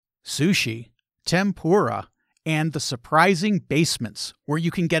sushi, tempura, and the surprising basements where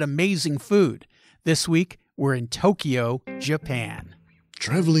you can get amazing food. This week, we're in Tokyo, Japan.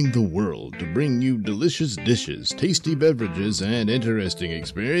 Traveling the world to bring you delicious dishes, tasty beverages, and interesting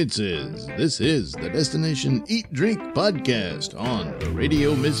experiences. This is the Destination Eat Drink Podcast on the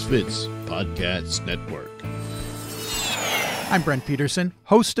Radio Misfits Podcast Network. I'm Brent Peterson,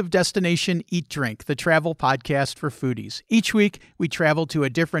 host of Destination Eat Drink, the travel podcast for foodies. Each week, we travel to a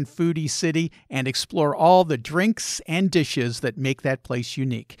different foodie city and explore all the drinks and dishes that make that place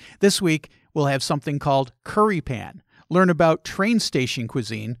unique. This week, we'll have something called curry pan. Learn about train station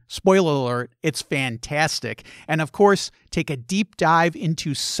cuisine. Spoiler alert, it's fantastic. And of course, take a deep dive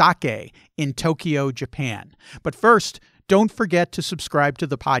into sake in Tokyo, Japan. But first, don't forget to subscribe to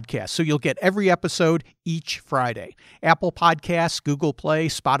the podcast so you'll get every episode each Friday. Apple Podcasts, Google Play,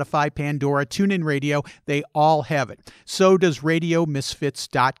 Spotify, Pandora, TuneIn Radio, they all have it. So does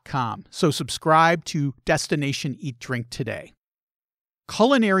RadioMisfits.com. So subscribe to Destination Eat Drink today.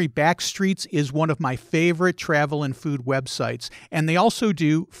 Culinary Backstreets is one of my favorite travel and food websites, and they also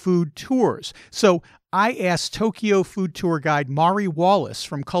do food tours. So I asked Tokyo food tour guide Mari Wallace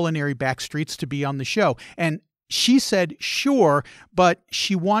from Culinary Backstreets to be on the show, and she said sure, but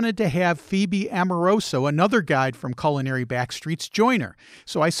she wanted to have Phoebe Amoroso, another guide from Culinary Backstreets, join her.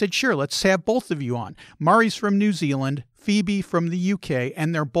 So I said, sure, let's have both of you on. Mari's from New Zealand, Phoebe from the UK,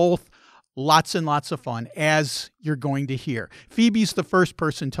 and they're both lots and lots of fun, as you're going to hear. Phoebe's the first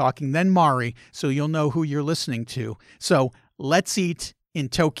person talking, then Mari, so you'll know who you're listening to. So let's eat in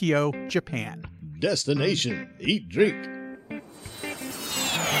Tokyo, Japan. Destination Eat Drink.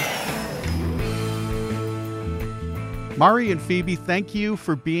 Mari and Phoebe, thank you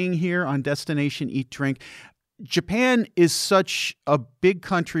for being here on Destination Eat Drink. Japan is such a big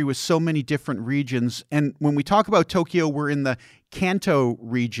country with so many different regions. And when we talk about Tokyo, we're in the Kanto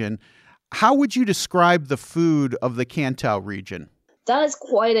region. How would you describe the food of the Kanto region? That is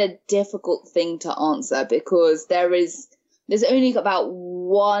quite a difficult thing to answer because there's only about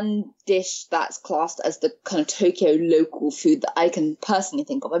one dish that's classed as the kind of Tokyo local food that I can personally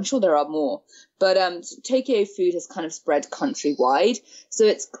think of. I'm sure there are more, but Tokyo food has kind of spread countrywide, so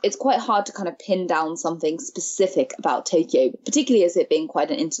it's quite hard to kind of pin down something specific about Tokyo, particularly as it being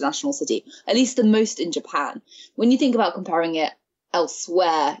quite an international city, at least the most in Japan. When you think about comparing it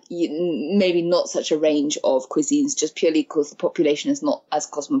elsewhere, maybe not such a range of cuisines, just purely because the population is not as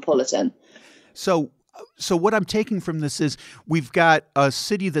cosmopolitan. So what I'm taking from this is we've got a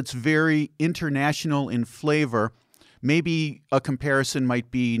city that's very international in flavor. Maybe a comparison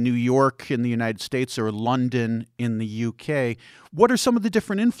might be New York in the United States or London in the UK. What are some of the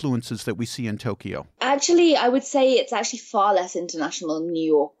different influences that we see in Tokyo? Actually, I would say it's actually far less international than New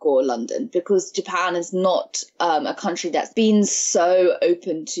York or London because Japan is not a country that's been so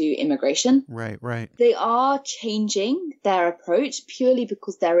open to immigration. Right. They are changing their approach purely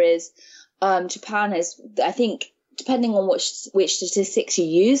because there is Japan is, I think, depending on which statistics you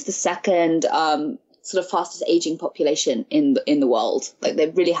use, the second sort of fastest aging population in the world. Like they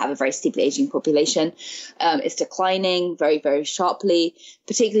really have a very steeply aging population. It's declining very, very sharply.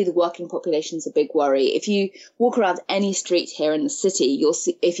 Particularly the working population is a big worry. If you walk around any street here in the city, you'll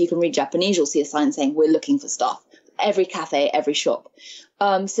see, if you can read Japanese, you'll see a sign saying "We're looking for staff." Every cafe, every shop.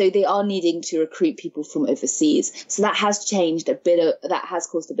 So they are needing to recruit people from overseas. So that has changed that has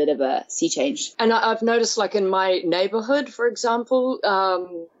caused a bit of a sea change. And I've noticed, like in my neighborhood, for example,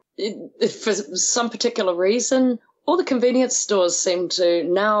 for some particular reason, all the convenience stores seem to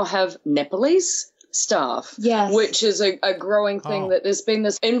now have Nepalese staff, yes, which is a growing thing. That there's been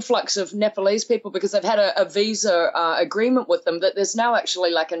this influx of Nepalese people because they've had a visa agreement with them, that there's now actually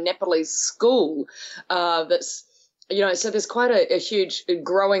like a Nepalese school that's, so there's quite a huge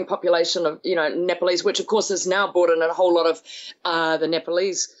growing population of, Nepalese, which of course has now brought in a whole lot of the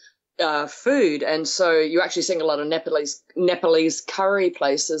Nepalese food. And so you're actually seeing a lot of Nepalese curry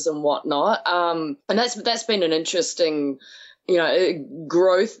places and whatnot. And that's been an interesting,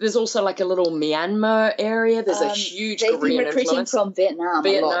 growth. There's also like a little Myanmar area. There's a huge Korean influence. They've been recruiting from Vietnam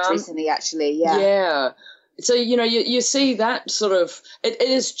a lot recently, actually. Yeah. So, you see that sort of, it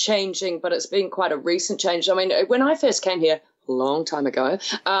is changing, but it's been quite a recent change. I mean, when I first came here a long time ago,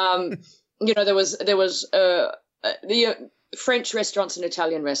 there was the French restaurants and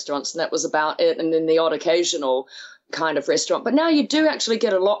Italian restaurants, and that was about it. And then the odd occasional kind of restaurant. But now you do actually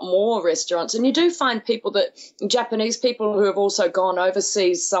get a lot more restaurants, and you do find Japanese people who have also gone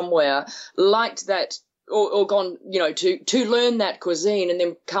overseas somewhere, liked that, or gone, to learn that cuisine and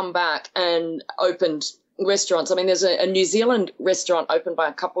then come back and opened restaurants. I mean, there's a New Zealand restaurant opened by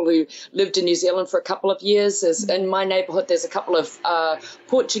a couple who lived in New Zealand for a couple of years. In my neighborhood, there's a couple of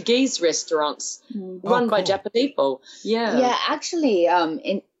Portuguese restaurants run by Japanese people. Yeah. Yeah, actually,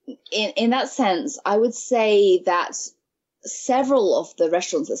 in that sense, I would say that several of the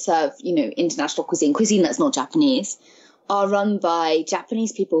restaurants that serve, international cuisine that's not Japanese, are run by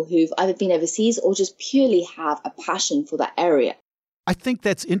Japanese people who've either been overseas or just purely have a passion for that area. I think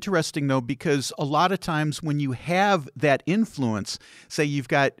that's interesting, though, because a lot of times when you have that influence, say you've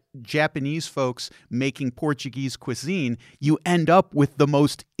got Japanese folks making Portuguese cuisine, you end up with the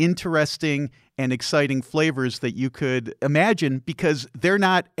most interesting and exciting flavors that you could imagine because they're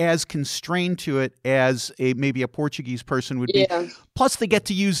not as constrained to it as maybe a Portuguese person would be. Plus, they get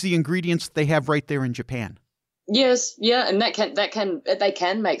to use the ingredients they have right there in Japan. Yes, yeah, and they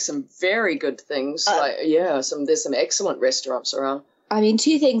can make some very good things. There's some excellent restaurants around. I mean,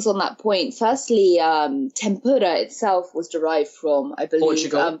 two things on that point. Firstly, tempura itself was derived from, I believe,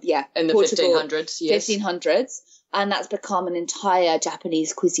 Portugal. In the Portugal, 1500s. Yes. 1500s, and that's become an entire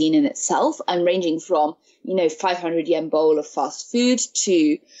Japanese cuisine in itself, and ranging from 500 yen bowl of fast food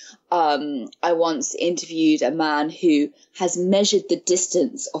to I once interviewed a man who has measured the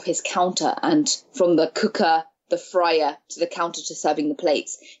distance of his counter and from the cooker, the fryer, to the counter to serving the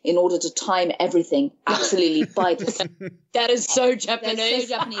plates in order to time everything absolutely by the That is so Japanese. That's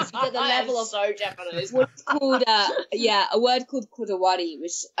so Japanese. You get the level of so Japanese. what's called a word called kodawari,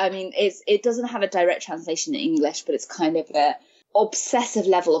 which I mean it doesn't have a direct translation in English, but it's kind of a obsessive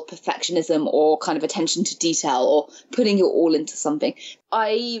level of perfectionism or kind of attention to detail or putting your all into something.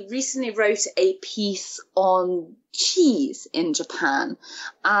 I recently wrote a piece on cheese in Japan,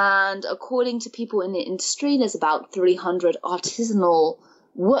 and according to people in the industry, there's about 300 artisanal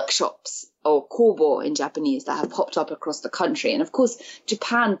workshops, or kobo in Japanese, that have popped up across the country. And of course,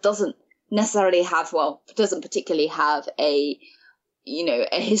 Japan doesn't particularly have a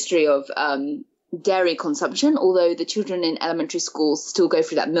history of dairy consumption, although the children in elementary schools still go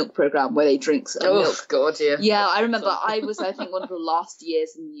through that milk program where they drink milk. Oh, God, yeah. Yeah, I remember I was, I think, one of the last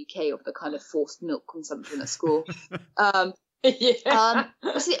years in the UK of the kind of forced milk consumption at school. It's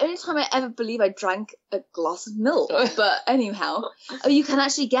the only time I ever believe I drank a glass of milk. But anyhow, you can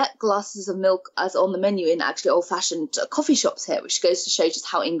actually get glasses of milk as on the menu in actually old-fashioned coffee shops here, which goes to show just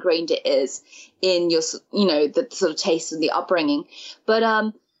how ingrained it is in your, the sort of taste and the upbringing.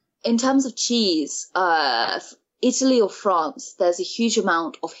 But in terms of cheese, Italy or France, there's a huge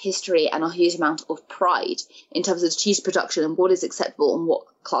amount of history and a huge amount of pride in terms of cheese production and what is acceptable and what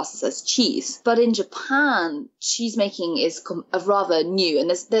classes as cheese. But in Japan, cheese making is rather new.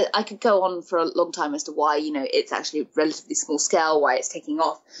 And I could go on for a long time as to why, it's actually relatively small scale, why it's taking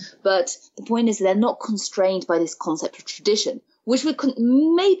off. But the point is they're not constrained by this concept of tradition, which would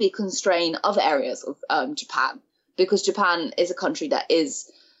maybe constrain other areas of Japan, because Japan is a country that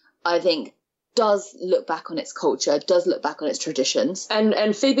is, I think, does look back on its culture, does look back on its traditions.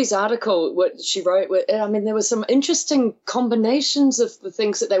 And Phoebe's article, what she wrote, I mean, there were some interesting combinations of the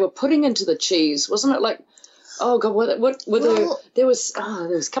things that they were putting into the cheese. Wasn't it like, oh God, there was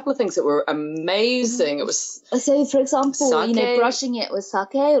a couple of things that were amazing. It was so, for example, sake. Brushing it with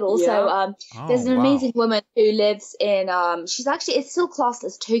sake, and also there's an amazing woman who lives in it's still classed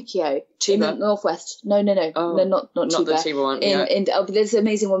as Tokyo, Chiba. In the northwest. No, not not Chiba. the Chiba one. But there's an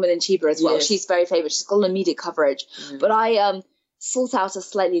amazing woman in Chiba as well. Yes. She's very famous. She's got a lot of media coverage. But I sought out a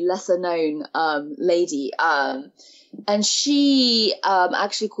slightly lesser known lady, and she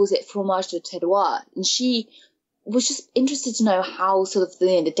actually calls it fromage de terroir, and she was just interested to know how sort of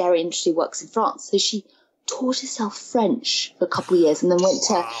the dairy industry works in France. So she taught herself French for a couple of years and then went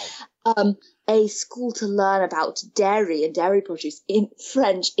to a school to learn about dairy and dairy produce in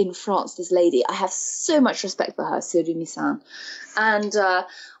French in France, this lady. I have so much respect for her, Surumi-san. And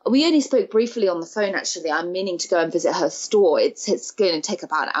we only spoke briefly on the phone, actually. I'm meaning to go and visit her store. It's going to take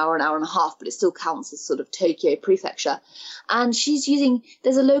about an hour and a half, but it still counts as sort of Tokyo prefecture. And she's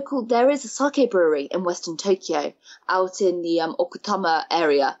there is a sake brewery in Western Tokyo out in the Okutama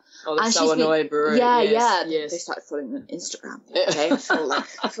area. Oh, the Sawanoi brewery. Yeah, yes, yeah. Yes. They started following me on Instagram. Okay,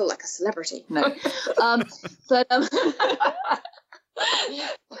 I feel like a celebrity. No.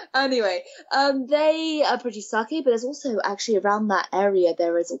 Anyway, they produce sake, but there's also actually around that area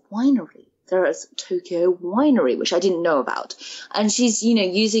there is a winery. There is Tokyo Winery, which I didn't know about. And she's,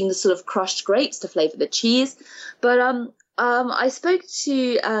 using the sort of crushed grapes to flavor the cheese. But I spoke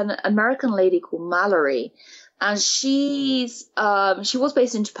to an American lady called Mallory, and she was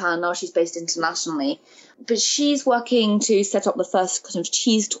based in Japan. Now she's based internationally, but she's working to set up the first kind of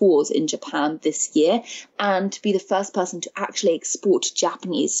cheese tours in Japan this year, and to be the first person to actually export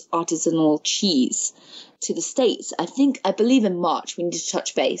Japanese artisanal cheese to the States. I believe in March, we need to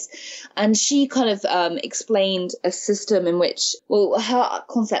touch base. And she kind of explained a system in which, her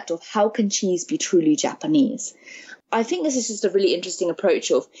concept of how can cheese be truly Japanese. I think this is just a really interesting approach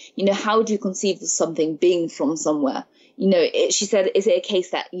of, how do you conceive of something being from somewhere? She said, is it a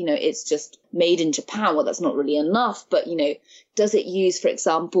case that, it's just made in Japan? Well, that's not really enough. But, does it use, for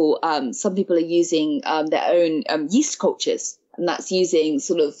example, some people are using their own yeast cultures, and that's using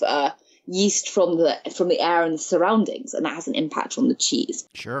sort of yeast from the air and the surroundings, and that has an impact on the cheese.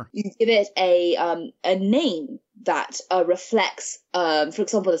 Sure. You give it a name that reflects, for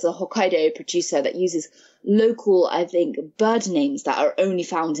example, there's a Hokkaido producer that uses local, I think, bird names that are only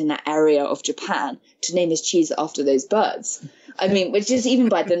found in that area of Japan to name his cheese after those birds. I mean, which is even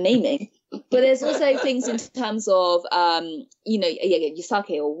by the naming. But there's also things in terms of, your sake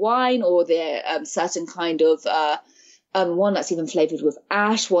or wine, or their certain kind of one that's even flavored with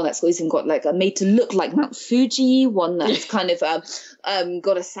ash, one that's even got made to look like Mount Fuji, one that's kind of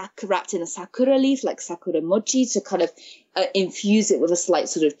got wrapped in a sakura leaf, like sakura mochi, to kind of infuse it with a slight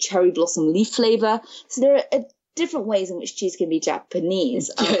sort of cherry blossom leaf flavor. So there are different ways in which cheese can be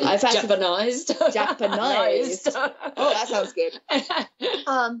Japanese. Japanized. Japanized. Oh, that sounds good.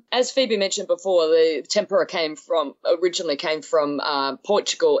 As Phoebe mentioned before, the tempura originally came from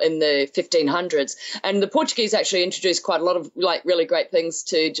Portugal in the 1500s, and the Portuguese actually introduced quite a lot of really great things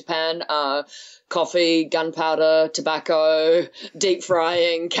to Japan. Coffee, gunpowder, tobacco, deep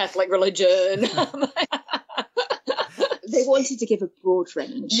frying, Catholic religion. They wanted to give a broad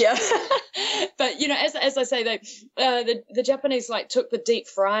range. Yeah. But, as I say, the Japanese took the deep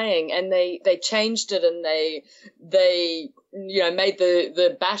frying and they changed it, and they made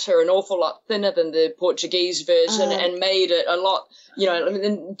the batter an awful lot thinner than the Portuguese version, and made it a lot,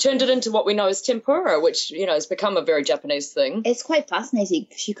 and turned it into what we know as tempura, which, has become a very Japanese thing. It's quite fascinating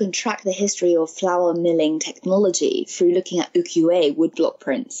because you can track the history of flour milling technology through looking at ukiyo woodblock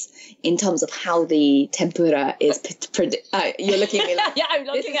prints in terms of how the tempura is you're looking at me like, yeah, I'm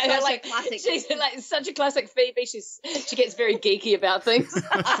looking at her like she's such a classic Phoebe. She gets very geeky about things.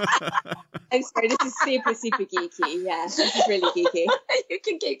 I'm sorry, this is super, super geeky. Yeah, this is really geeky. You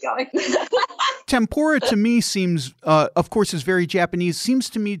can keep going. Tempura to me seems, of course, is very Japanese, seems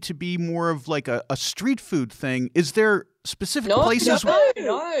to me to be more of like a street food thing. Is there specific places?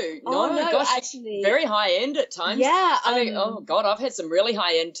 No, gosh, actually. Very high end at times. Yeah. I've had some really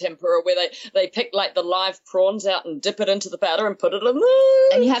high end tempura where they pick the live prawns out and dip it into the powder and put it in.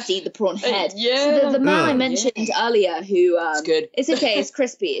 And you have to eat the prawn head. Yeah. So the man I mentioned earlier who, it's good. It's okay. It's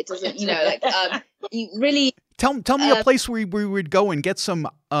crispy. It doesn't, you really. Tell me a place where we would go and get some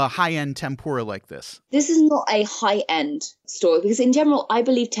high-end tempura like this. This is not a high-end store because in general, I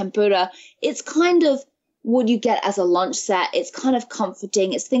believe tempura, it's kind of what you get as a lunch set. It's kind of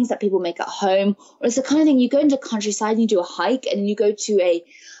comforting. It's things that people make at home. Or it's the kind of thing you go into countryside and you do a hike and you go to a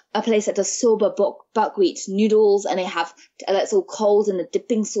place that does soba buckwheat noodles, and they have that's all cold in a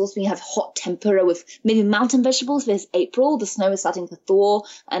dipping sauce. When you have hot tempura with maybe mountain vegetables. There's April, the snow is starting to thaw,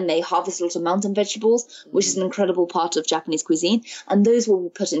 and they harvest a lot of mountain vegetables, which is an incredible part of Japanese cuisine, and those will be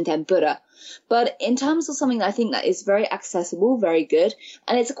put in tempura. But in terms of something that I think that is very accessible, very good,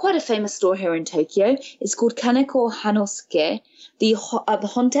 and it's quite a famous store here in Tokyo. It's called Kaneko Hanosuke. The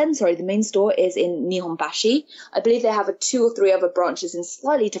Honten, the main store is in Nihonbashi. I believe they have 2 or 3 other branches in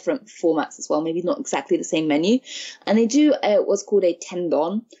slightly different formats as well, maybe not exactly the same menu. And they do what's called a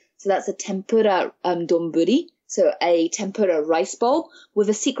tendon. So that's a tempura donburi. So a tempura rice bowl with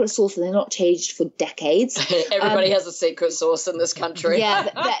a secret sauce that they're not changed for decades. Everybody has a secret sauce in this country. Yeah,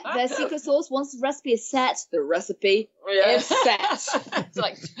 their secret sauce, once the recipe is set, the recipe is set. It's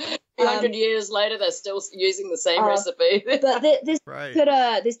like 200 years later, they're still using the same recipe. But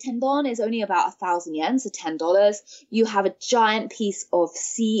this tendon is only about 1,000 yen, so $10. You have a giant piece of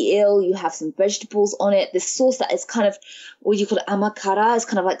sea eel. You have some vegetables on it. This sauce that is kind of, what do you call it, amakara. It's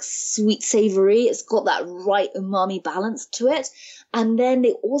kind of like sweet savory. It's got that right umami balance to it. And then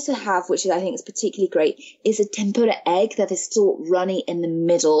they also have, which I think is particularly great, is a tempura egg that is still runny in the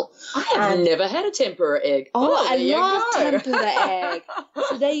middle. I have never had a tempura egg. Oh, I love tempura egg.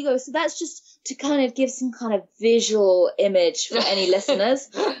 So there you go. So that's just to kind of give some kind of visual image for any listeners.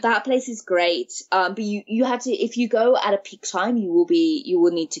 That place is great. But you have to, if you go at a peak time, you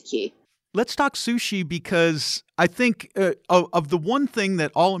will need to queue. Let's talk sushi, because I think of the one thing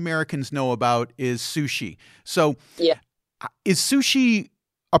that all Americans know about is sushi. So yeah. Is sushi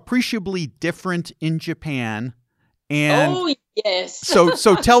appreciably different in Japan? And oh, yes.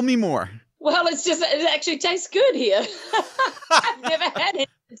 So tell me more. Well, it actually tastes good here. I've never had it.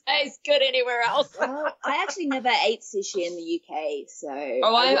 tastes good anywhere else. Well, I actually never ate sushi in the UK, so.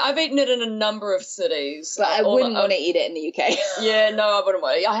 Oh, I've eaten it in a number of cities. But I wouldn't want to eat it in the UK. Yeah, no, I wouldn't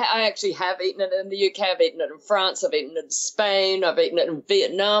want to. I actually have eaten it in the UK. I've eaten it in France. I've eaten it in Spain. I've eaten it in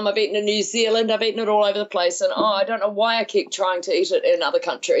Vietnam. I've eaten it in New Zealand. I've eaten it all over the place. And, I don't know why I keep trying to eat it in other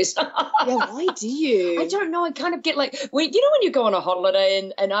countries. Yeah, why do you? I don't know. I kind of get like, when you go on a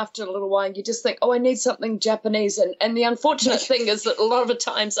holiday and after a little while you just think, I need something Japanese. And the unfortunate thing is that a lot of the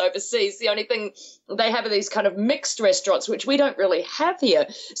times overseas, the only thing they have are these kind of mixed restaurants, which we don't really have here.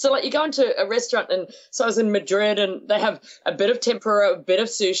 So like you go into a restaurant, and so I was in Madrid, and they have a bit of tempura, a bit of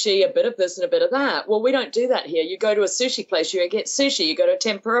sushi, a bit of this and a bit of that. Well, we don't do that here. You go to a sushi place, you get sushi. You go to a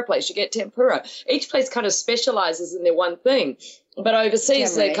tempura place, you get tempura. Each place kind of specializes in their one thing. But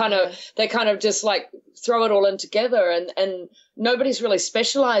overseas, they kind of just like throw it all in together, and nobody's really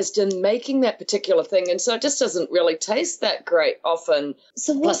specialized in making that particular thing. And so it just doesn't really taste that great often.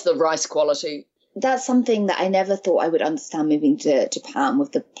 Plus the rice quality. That's something that I never thought I would understand moving to Japan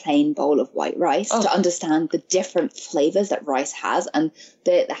with the plain bowl of white rice, to understand the different flavors that rice has and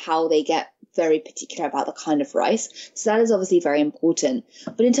how they get very particular about the kind of rice. So that is obviously very important.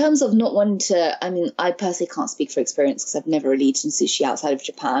 But in terms of not wanting to, I mean, I personally can't speak for experience because I've never really eaten sushi outside of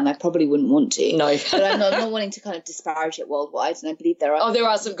Japan. I probably wouldn't want to. No. But I'm not wanting to kind of disparage it worldwide. And I believe there are. Oh, there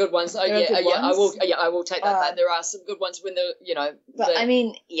are some good ones. I will take that back. There are some good ones when But I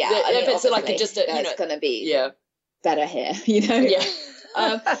mean, yeah. If it's like it's going to be Yeah. better here, Yeah.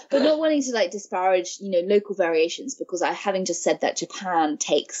 But not wanting to like disparage, local variations, because having just said that Japan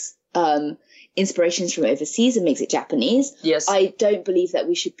takes inspirations from overseas and makes it Japanese. Yes. I don't believe that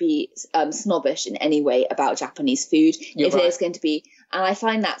we should be snobbish in any way about Japanese food. There's going to be, and I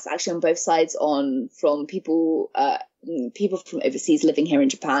find that's actually on both sides, from people from overseas living here in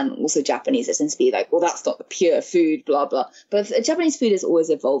Japan, also Japanese. It tends to be like, well, that's not the pure food, blah blah. But Japanese food is always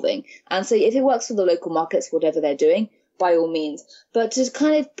evolving, and so if it works for the local markets, whatever they're doing, by all means. But to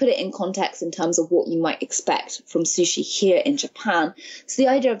kind of put it in context in terms of what you might expect from sushi here in Japan, so the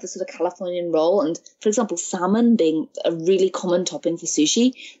idea of the sort of Californian roll, and for example, salmon being a really common topping for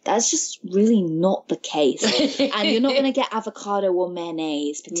sushi, that's just really not the case. And you're not going to get avocado or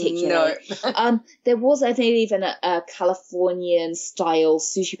mayonnaise particularly. No. There was, I think, even a Californian style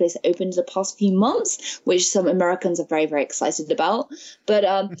sushi place that opened in the past few months, which some Americans are very, very excited about. But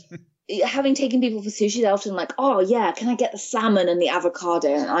having taken people for sushi, they're often like, oh yeah, can I get the salmon and the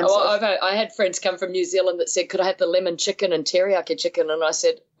avocado? And I had friends come from New Zealand that said, could I have the lemon chicken and teriyaki chicken? And I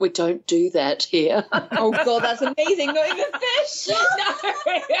said, we don't do that here. Oh God, that's amazing. Not even fish. No,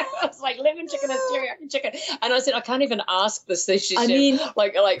 I was like lemon chicken and teriyaki chicken. And I said, I can't even ask the sushi chef.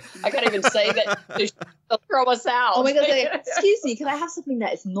 Like I can't even say that. They'll throw us out. Oh my God, excuse me, can I have something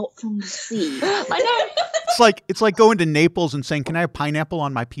that is not from the sea? I know. It's like going to Naples and saying, can I have pineapple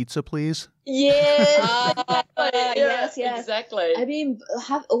on my pizza, please? Yes. Yes, exactly. I mean,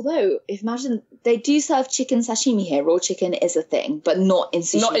 imagine they do serve chicken sashimi here. Raw chicken is a thing, but not in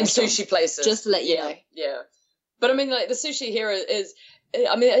sushi. Not in sushi places. Just to let you know. Yeah. But I mean, like the sushi here is.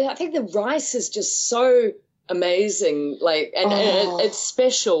 I mean, I think the rice is just so amazing. Like, and it's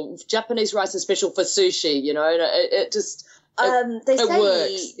special. Japanese rice is special for sushi. And it just. They say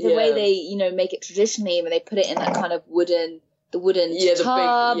works. The way they make it traditionally, when they put it in that kind of wooden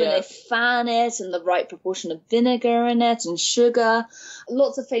tub, and they fan it, and the right proportion of vinegar in it and sugar.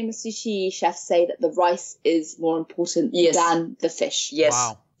 Lots of famous sushi chefs say that the rice is more important than the fish. Yes.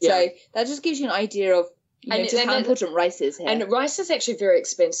 Wow. So that just gives you an idea of how important rice is here. And rice is actually very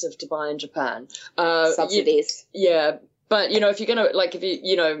expensive to buy in Japan. Subsidies. But, if you're going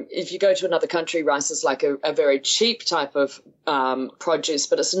to, if you go to another country, rice is like a very cheap type of produce,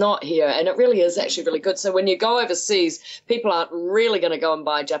 but it's not here. And it really is actually really good. So when you go overseas, people aren't really going to go and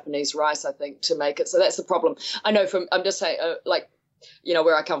buy Japanese rice, I think, to make it. So that's the problem. I know I'm just saying,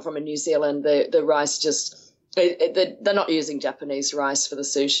 where I come from in New Zealand, the rice just, they're not using Japanese rice for the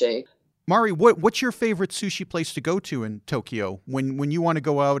sushi. Mari, what's your favorite sushi place to go to in Tokyo? When you want to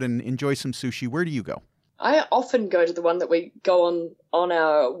go out and enjoy some sushi, where do you go? I often go to the one that we go on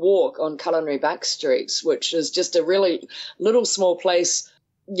our walk on Culinary Back Streets, which is just a really little small place,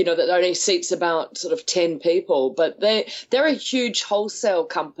 that only seats about sort of 10 people. But they're a huge wholesale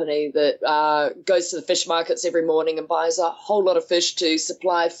company that goes to the fish markets every morning and buys a whole lot of fish to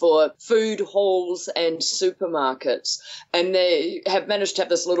supply for food halls and supermarkets. And they have managed to have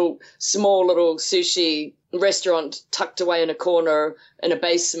this small little sushi restaurant tucked away in a corner in a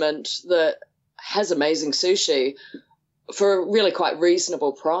basement that has amazing sushi for a really quite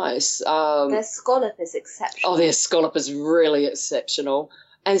reasonable price. Their scallop is exceptional. Oh, their scallop is really exceptional.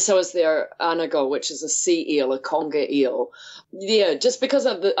 And so is their anago, which is a sea eel, a conger eel. Yeah, just because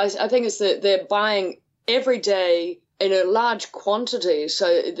of I think it's that they're buying every day in a large quantity,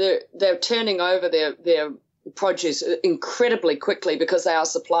 so they're turning over their produce incredibly quickly because they are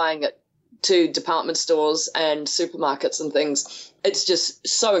supplying it to department stores and supermarkets and things. It's just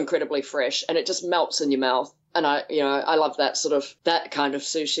so incredibly fresh, and it just melts in your mouth. And I love that kind of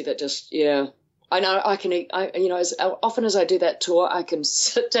sushi that just, I know I can eat, as often as I do that tour, I can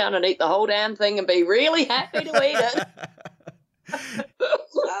sit down and eat the whole damn thing and be really happy to eat it.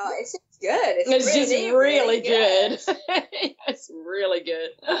 Oh, it's just good. It's just really good. It's really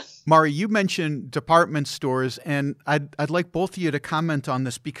good. Mari, you mentioned department stores, and I'd like both of you to comment on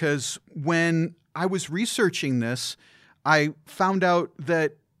this, because when I was researching this, I found out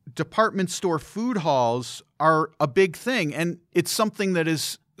that department store food halls are a big thing, and it's something that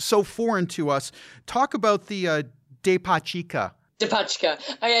is so foreign to us. Talk about the Depachika. Depachika.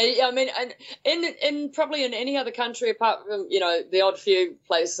 I mean, in probably in any other country apart from, the odd few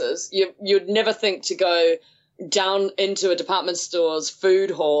places, you'd never think to go down into a department store's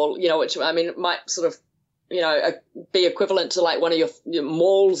food hall, which, I mean, it might sort of, be equivalent to like one of your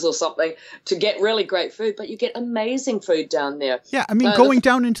malls or something, to get really great food, but you get amazing food down there. Yeah, I mean, going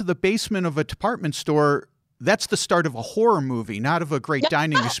down into the basement of a department store, that's the start of a horror movie, not of a great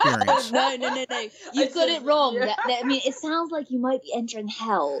dining experience. No. You've got it wrong. I mean, it sounds like you might be entering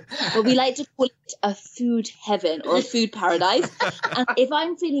hell, but we like to call it a food heaven or a food paradise. And if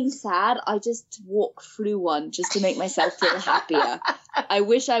I'm feeling sad, I just walk through one just to make myself feel happier. I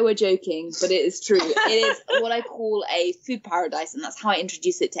wish I were joking, but it is true. It is what I call a food paradise, and that's how I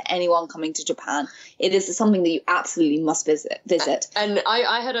introduce it to anyone coming to Japan. It is something that you absolutely must visit. And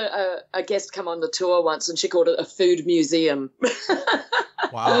I had a guest come on the tour once, and she called it a food museum.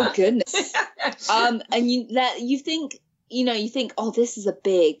 Wow. Oh goodness. And you think, oh, this is a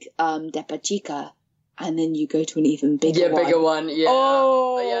big Depachika, and then you go to an even bigger one. Yeah. Oh.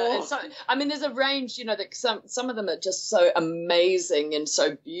 Yeah. And so, I mean, there's a range, that some of them are just so amazing and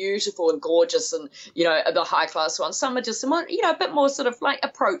so beautiful and gorgeous, and, the high class ones. Some are just, a bit more sort of like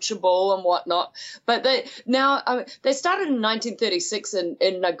approachable and whatnot. But they started in 1936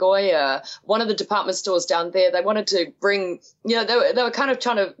 in Nagoya. One of the department stores down there, they wanted to bring, they were kind of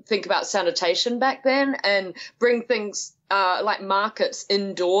trying to think about sanitation back then and bring things like markets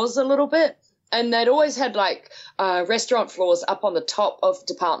indoors a little bit. And they'd always had restaurant floors up on the top of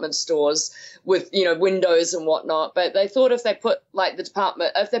department stores with, windows and whatnot. But they thought if they put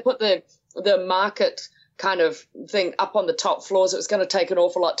the market kind of thing up on the top floors, it was going to take an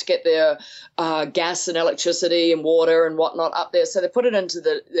awful lot to get their gas and electricity and water and whatnot up there. So they put it into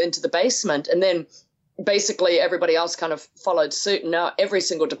the basement, and then basically everybody else kind of followed suit. And now every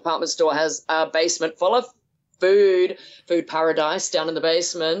single department store has a basement full of food paradise down in the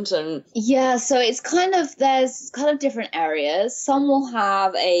basement. And yeah, so there's kind of different areas. Some will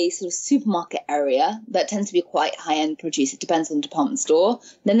have a sort of supermarket area that tends to be quite high-end produce. It depends on the department store.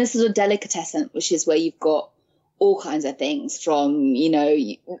 Then there's sort of delicatessen, which is where you've got all kinds of things from,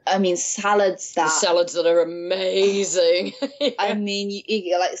 salads that are amazing. I mean, you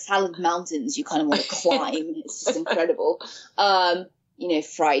get like salad mountains you kind of want to climb. It's just incredible.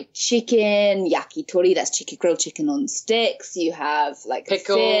 Fried chicken, yakitori, that's grilled chicken on sticks. You have like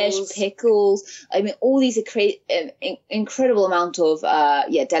fish, pickles. I mean, all these are incredible amount of,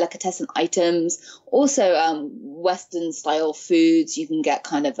 delicatessen items. Also, Western style foods. You can get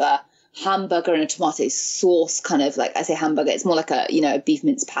kind of a hamburger and a tomato sauce, kind of like, I say hamburger, it's more like a beef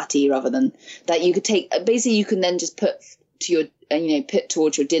mince patty rather than that you could take. Basically, you can then just put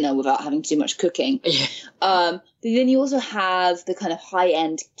towards your dinner without having to do much cooking. Yeah. Then you also have the kind of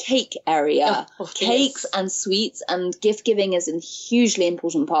high-end cake area, cakes and sweets, and gift giving is a hugely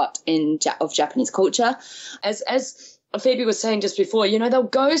important part of Japanese culture. As Phoebe was saying just before, they'll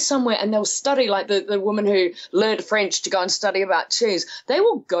go somewhere and they'll study, like the woman who learned French to go and study about cheese. They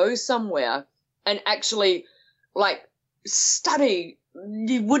will go somewhere and actually study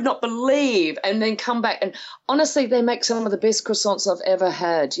you would not believe, and then come back. And honestly, they make some of the best croissants I've ever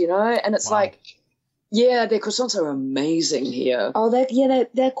had, and it's their croissants are amazing here. Oh, their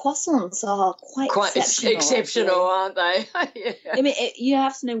croissants are quite exceptional, aren't they? Yeah. I mean, you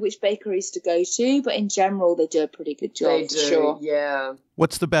have to know which bakeries to go to, but in general, they do a pretty good job. They do, sure. Yeah.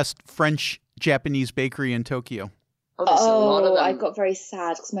 What's the best French-Japanese bakery in Tokyo? Oh, there's a lot of them. I got very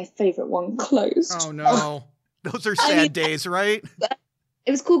sad because my favorite one closed. Oh, no. Those are sad days, right? It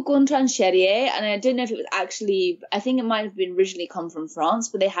was called Gontran Cherrier, and I don't know if it was actually, I think it might have been originally come from France,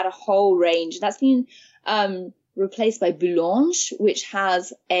 but they had a whole range. That's been replaced by Boulange, which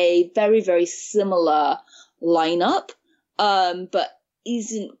has a very, very similar lineup, but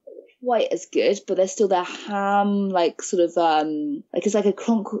isn't quite as good, but there's still their ham, like sort of like it's like a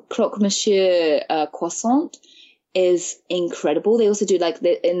croque monsieur croissant is incredible. They also do like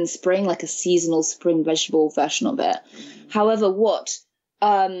in spring, like a seasonal spring vegetable version of it. However, what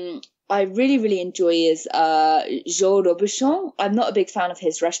I really, really enjoy is Joe Robuchon. I'm not a big fan of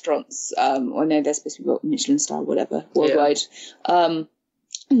his restaurants. I know they're supposed to be Michelin star, whatever, worldwide. Yeah.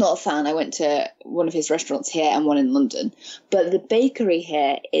 Not a fan. I went to one of his restaurants here and one in London. But the bakery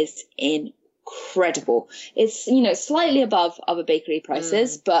here is incredible. It's, slightly above other bakery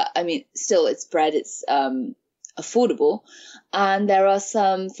prices, but I mean, still it's bread. It's affordable. And there are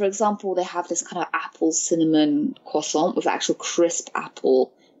some, for example, they have this kind of apple cinnamon croissant with actual crisp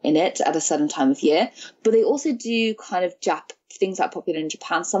apple in it at a certain time of year. But they also do kind of things that are popular in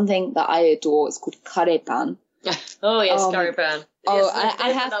Japan. Something that I adore is called karepan. Oh yes, karepan. Yes, I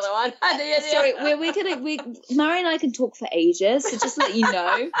have another one. Sorry, Mary and I can talk for ages, so just to let you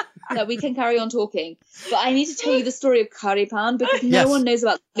know that we can carry on talking. But I need to tell you the story of karepan because no one knows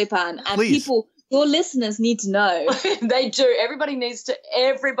about karepan, and people. Your listeners need to know. They do. Everybody needs to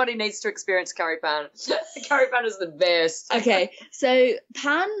experience karepan. Karepan is the best. Okay, so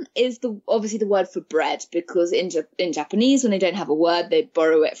pan is obviously the word for bread because in Japanese, when they don't have a word, they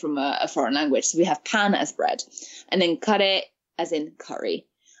borrow it from a foreign language. So we have pan as bread, and then kare as in curry,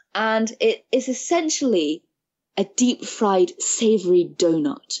 and it is essentially a deep fried savory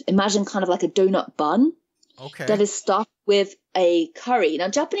donut. Imagine kind of like a donut bun, that is stuffed with a curry. Now,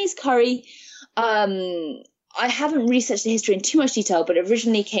 Japanese curry. I haven't researched the history in too much detail, but it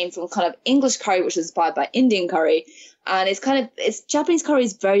originally came from kind of English curry, which was inspired by Indian curry. And it's Japanese curry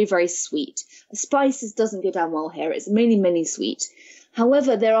is very, very sweet. The spices doesn't go down well here. It's mainly sweet.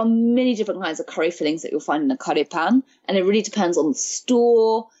 However, there are many different kinds of curry fillings that you'll find in a curry pan. And it really depends on the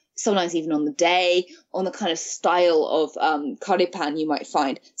store, sometimes even on the day, on the kind of style of curry pan you might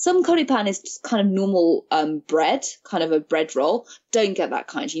find. Some curry pan is just kind of normal bread, kind of a bread roll. Don't get that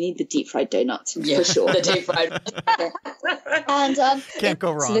kind. You need the deep fried donut for sure. The deep fried. And can't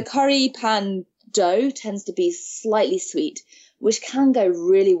go wrong. So the curry pan dough tends to be slightly sweet, which can go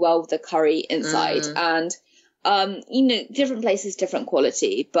really well with the curry inside. And different places, different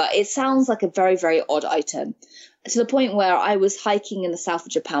quality, but it sounds like a very, very odd item. To the point where I was hiking in the south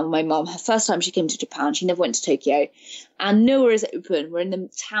of Japan with my mom. Her first time she came to Japan, she never went to Tokyo, and nowhere is open. We're in the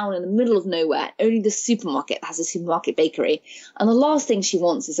town in the middle of nowhere. Only the supermarket has a supermarket bakery, and the last thing she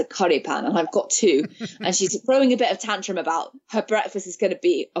wants is a curry pan, and I've got two. And she's throwing a bit of tantrum about her breakfast is going to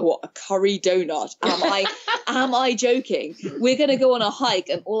be a curry donut. Am I joking? We're going to go on a hike,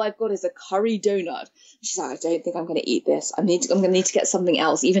 and all I've got is a curry donut. She's like, I don't think I'm going to eat this. I'm going to need to get something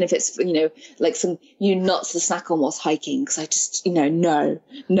else, even if it's like some nuts to snack on whilst hiking, because I just no.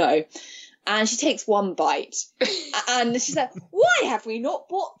 And she takes one bite, and she's like, why have we not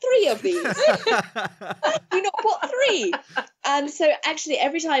bought 3 of these? Why have we not bought 3? And so actually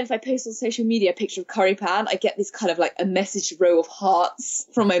every time if I post on social media a picture of curry pan, I get this kind of like a message row of hearts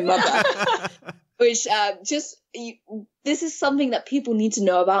from my mother. Which this is something that people need to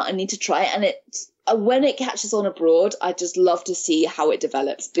know about and need to try. And when it catches on abroad, I just love to see how it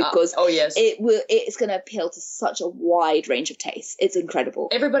develops because it's going to appeal to such a wide range of tastes. It's incredible.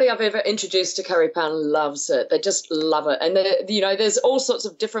 Everybody I've ever introduced to curry pan loves it. They just love it. And there's all sorts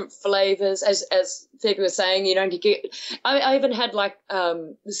of different flavors. As Phoebe was saying, I even had like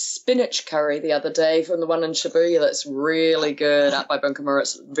spinach curry the other day from the one in Shibuya that's really good up by Bunkamura.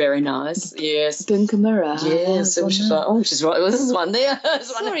 It's very nice. Yes. Bunkamura. Yes. She's right. This is one there.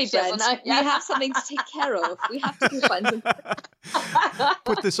 Sorry, Brent. We have something to take care of. We have to go find some.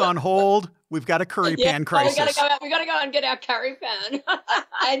 Put this on hold. We've got a curry pan crisis. We gotta go and get our curry pan.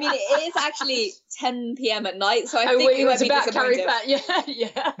 I mean, it is actually 10 p.m. at night, so I think we might be about curry pan.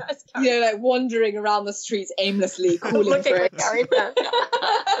 Yeah. Like wandering around the streets aimlessly, calling for it. Curry pan.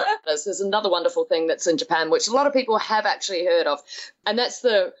 There's another wonderful thing that's in Japan, which a lot of people have actually heard of, and that's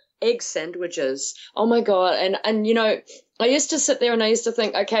the egg sandwiches. Oh my God. And I used to sit there and I used to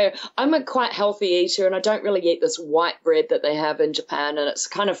think, okay, I'm a quite healthy eater and I don't really eat this white bread that they have in Japan, and it's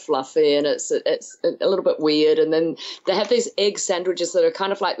kind of fluffy and it's a little bit weird. And then they have these egg sandwiches that are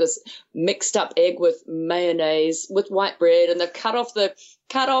kind of like this mixed up egg with mayonnaise with white bread, and they've cut off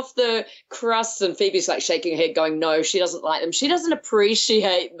the crust, and Phoebe's like shaking her head going, no, she doesn't like them. She doesn't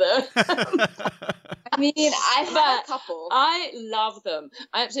appreciate them. I mean, I've had a couple. I love them.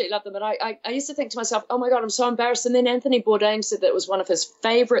 I absolutely love them. And I used to think to myself, oh my God, I'm so embarrassed. And then Anthony Bourdain said that it was one of his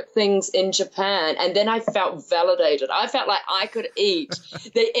favorite things in Japan. And then I felt validated. I felt like I could eat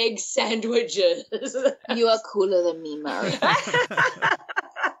the egg sandwiches. You are cooler than me, Mary.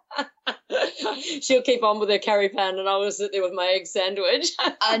 She'll keep on with her curry pan and I will sit there with my egg sandwich.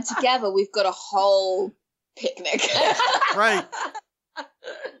 And together we've got a whole picnic. Right.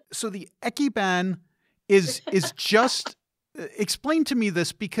 So the ekiben is just explain to me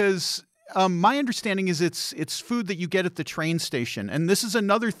this, because my understanding is it's food that you get at the train station. And this is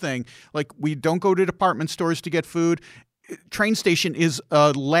another thing. Like, we don't go to department stores to get food. Train station is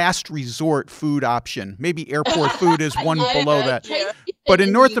a last resort food option. Maybe airport food is one below that. Yeah. But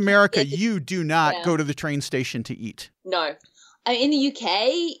in North America, you do not go to the train station to eat. No. In the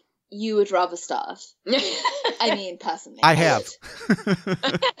UK, you would rather starve. I mean, personally. I have.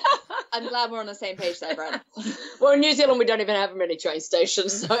 I'm glad we're on the same page there, Brent. Well, in New Zealand, we don't even have many train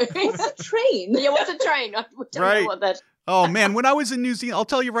stations. So. What's a train? Yeah, what's a train? I don't know what that. Oh, man. When I was in New Zealand, I'll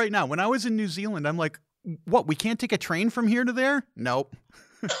tell you right now, when I was in New Zealand, I'm like, what? We can't take a train from here to there? Nope.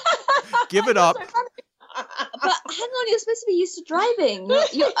 Give it up. But hang on, you're supposed to be used to driving.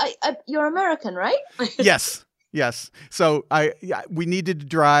 You're American, right? Yes. So we needed to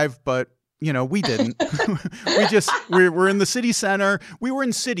drive, but we didn't. we're in the city center. We were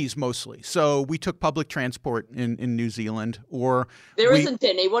in cities mostly, so we took public transport in New Zealand. Or there isn't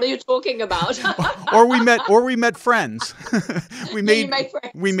any. What are you talking about? or we met friends. we made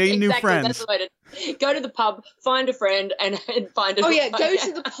new friends. That's the way to go to the pub, find a friend, and find a. Oh yeah, go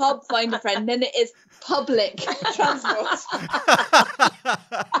to the pub, find a friend. Then it is public transport.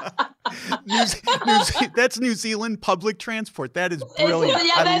 That's New Zealand public transport. That is brilliant.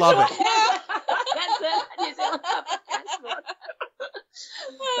 Yeah, I love it. That's it. New Zealand public transport.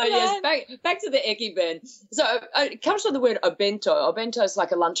 So yes, back to the ekiben. So it comes from the word obento. Obento is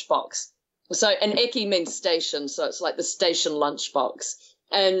like a lunchbox. So an eki means station, so it's like the station lunchbox.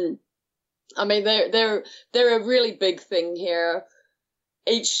 And I mean they're a really big thing here.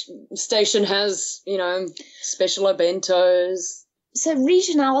 Each station has, special obentos. So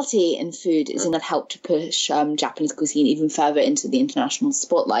regionality in food is going to help to push Japanese cuisine even further into the international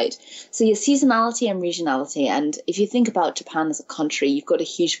spotlight. So your seasonality and regionality, and if you think about Japan as a country, you've got a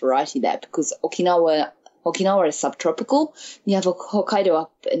huge variety there because Okinawa is subtropical. You have Hokkaido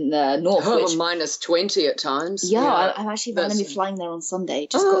up in the north. Which, minus 20 at times. Yeah. I'm actually going to be flying there on Sunday.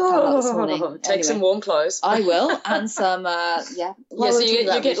 Just got found out this morning. Take some warm clothes. I will, and some so you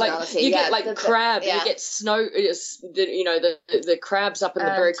get crab. Yeah. You get snow. The crabs up in the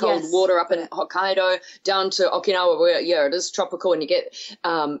very cold water up in Hokkaido down to Okinawa, where it is tropical, and you get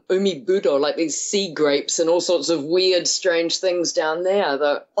umiburo, like these sea grapes and all sorts of weird, strange things down there.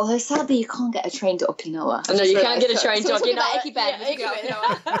 Although sadly you can't get a train to Okinawa. No, you can't get a train to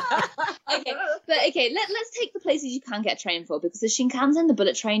Okinawa. Okay, let's take the places you can get a train for, because the Shinkansen, the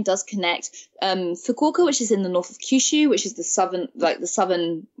bullet train, does connect Fukuoka, which is in the north of Kyushu, which is the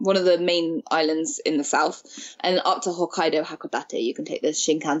southern, one of the main islands in the south, and up to Hokkaido, Hakodate. You can take the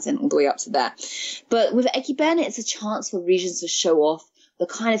Shinkansen all the way up to there. But with ekiben, it's a chance for regions to show off the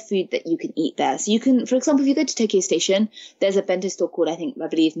kind of food that you can eat there. So you can, for example, if you go to Tokyo Station, there's a bento store called, I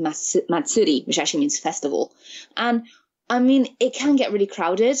believe, Matsuri, which actually means festival. And I mean, it can get really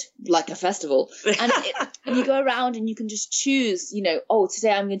crowded, like a festival. And you go around and you can just choose,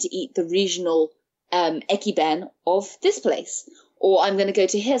 today I'm going to eat the regional ekiben of this place. Or I'm going to go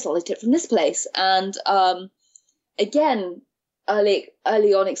to here, so I'll eat it from this place. And again, early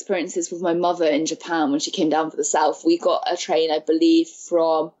on experiences with my mother in Japan when she came down for the south, we got a train, I believe,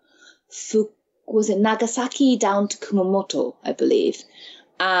 from Nagasaki down to Kumamoto, I believe.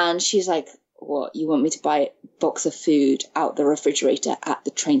 And she's like, what, you want me to buy a box of food out the refrigerator at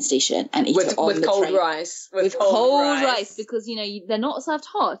the train station and eat it on the cold train? Rice. With cold rice, because, they're not served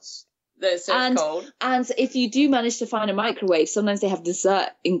hot. They're served cold. And if you do manage to find a microwave, sometimes they have dessert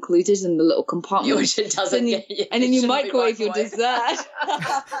included in the little compartment. Which it doesn't and then you microwave your dessert.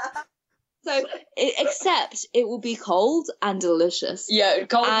 So, except it will be cold and delicious. Yeah,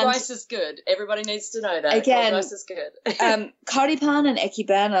 cold rice is good. Everybody needs to know that. Again, cold rice is good. Curry pan and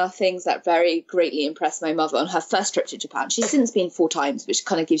ekiben are things that very greatly impressed my mother on her first trip to Japan. She's since been 4 times, which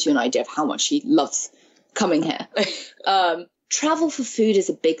kind of gives you an idea of how much she loves coming here. Travel for food is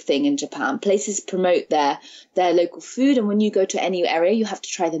a big thing in Japan. Places promote their local food, and when you go to any area, you have to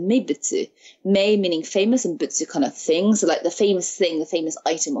try the meibutsu. Mei meaning famous, and butsu kind of thing. So like the famous thing, the famous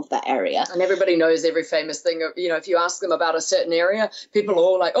item of that area. And everybody knows every famous thing. If you ask them about a certain area, people are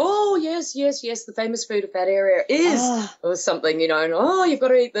all like, oh, yes, the famous food of that area is or something, and you've got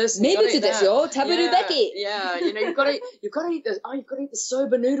to eat this. Meibutsu desu yo, taberu beki. Yeah, you've got to eat this. Oh, you've got to eat the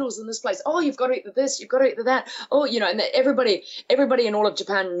soba noodles in this place. Oh, you've got to eat this, you've got to eat that. Oh, and everybody in all of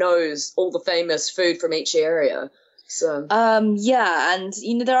Japan knows all the famous food from each area. So yeah, and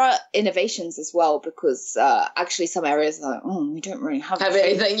there are innovations as well, because actually some areas are like, we don't really have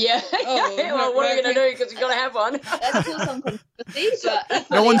anything. Yeah. Oh, well, what are you going to do? Because you've got to have one. That's caused some controversy, but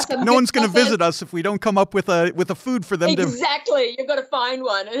no one's going to visit us if we don't come up with a food for them. Exactly, you've got to find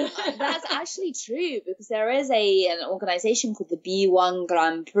one. That's actually true, because there is an organization called the B1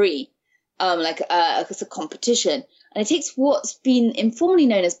 Grand Prix, it's a competition. And it takes what's been informally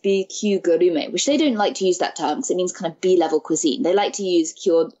known as BQ Gourmet, which they don't like to use that term because it means kind of B-level cuisine. They like to use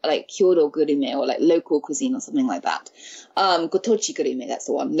Kyoto Gourmet, or like local cuisine or something like that. Gotochi Gourmet, that's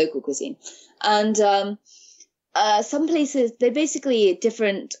the one, local cuisine. And some places, they basically,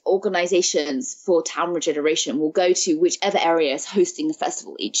 different organizations for town regeneration will go to whichever area is hosting the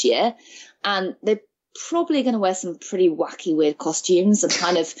festival each year. And they're probably going to wear some pretty wacky, weird costumes and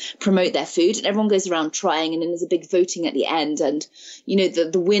kind of promote their food. And everyone goes around trying, and then there's a big voting at the end. And,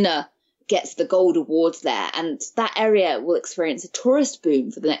 the winner gets the gold awards there. And that area will experience a tourist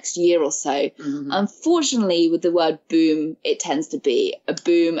boom for the next year or so. Mm-hmm. Unfortunately, with the word boom, it tends to be a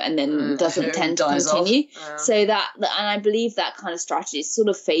boom and then doesn't tend to continue. So and I believe that kind of strategy is sort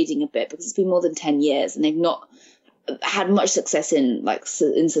of fading a bit, because it's been more than 10 years and they've not had much success in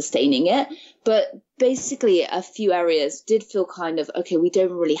sustaining it. But basically a few areas did feel kind of, okay, we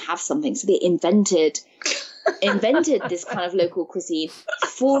don't really have something. So they invented this kind of local cuisine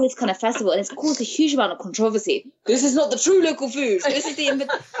for this kind of festival, and it's caused a huge amount of controversy. This is not the true local food. This is the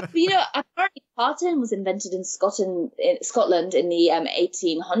apparently tartan was invented in Scotland in the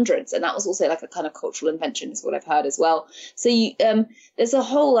 1800s, and that was also like a kind of cultural invention, is what I've heard as well. So there's a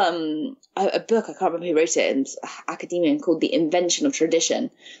whole a book, I can't remember who wrote it, in academia, called The Invention of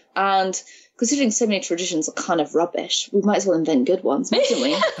Tradition. And considering so many traditions are kind of rubbish, we might as well invent good ones, mightn't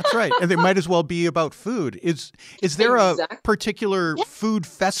we? That's right. And they might as well be about food. Is there a particular food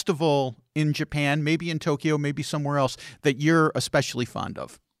festival in Japan, maybe in Tokyo, maybe somewhere else, that you're especially fond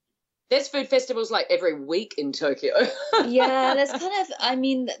of? There's food festivals like every week in Tokyo. Yeah, there's the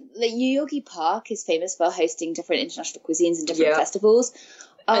Yoyogi Park is famous for hosting different international cuisines and different festivals.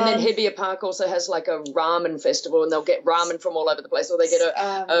 And then Hibiya Park also has like a ramen festival, and they'll get ramen from all over the place, or they get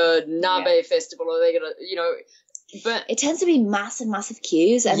a nabe festival, or they get but it tends to be massive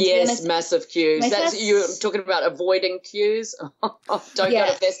queues. And yes, massive queues. You're talking about avoiding queues. Don't go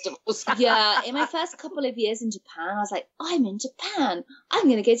to festivals. Yeah, in my first couple of years in Japan, I was like, I'm in Japan. I'm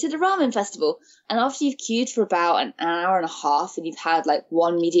going to go to the ramen festival. And after you've queued for about an hour and a half, and you've had like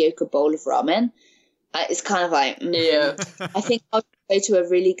one mediocre bowl of ramen, it's kind of like, yeah. I think I'll go to a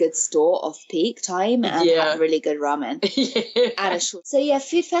really good store off peak time and have really good ramen. So yeah,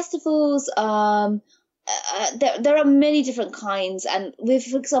 food festivals. There are many different kinds, and with,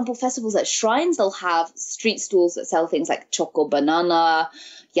 for example, festivals at shrines, they'll have street stalls that sell things like choco banana,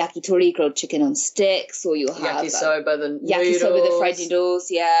 yakitori, grilled chicken on sticks, or you'll have yakisoba, the fried noodles.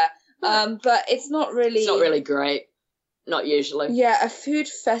 Yeah, but it's not really great. Not usually. Yeah, a food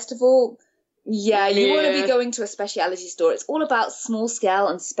festival. Yeah, you want to be going to a specialty store. It's all about small scale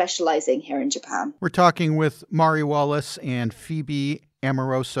and specializing here in Japan. We're talking with Mari Wallace and Phoebe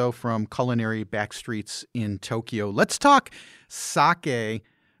Amoroso from Culinary Backstreets in Tokyo. Let's talk sake,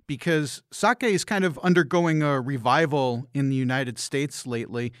 because sake is kind of undergoing a revival in the United States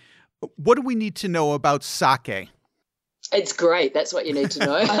lately. What do we need to know about sake? It's great. That's what you need to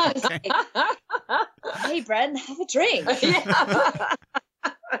know. Hey, Bren, have a drink.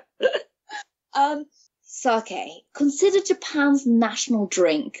 Sake, considered Japan's national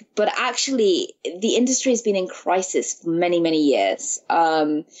drink, but actually the industry has been in crisis for many, many years.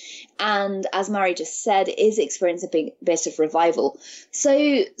 And as Mari just said, is experiencing a big bit of revival.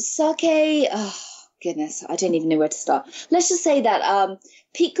 So sake, oh goodness, I don't even know where to start. Let's just say that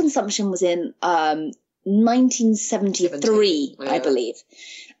peak consumption was in 1973, I believe.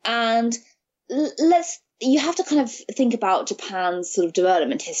 And you have to kind of think about Japan's sort of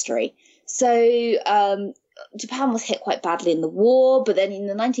development history. So Japan was hit quite badly in the war, but then in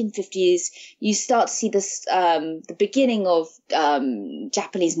the 1950s, you start to see this the beginning of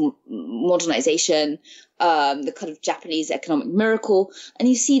Japanese modernization, the kind of Japanese economic miracle, and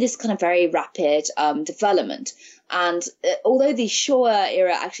you see this kind of very rapid development. And although the Showa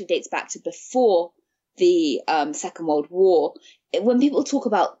era actually dates back to before the Second World War, when people talk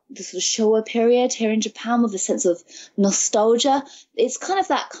about the sort of Showa period here in Japan with a sense of nostalgia, it's kind of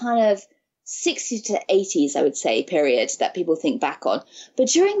that kind of 60s to 80s, I would say, period that people think back on. But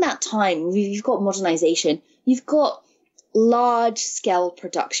during that time, you've got modernization, you've got large-scale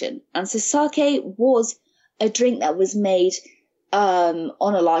production. And so sake was a drink that was made on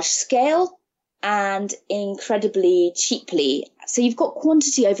a large scale and incredibly cheaply. So you've got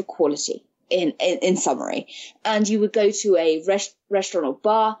quantity over quality. in summary. And you would go to a restaurant or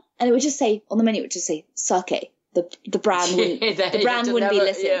bar, and it would just say, on the menu, it would just say sake. The brand wouldn't, be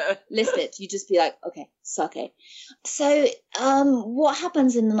listed. You'd just be like, okay, sake. So what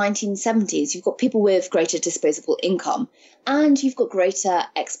happens in the 1970s, you've got people with greater disposable income, and you've got greater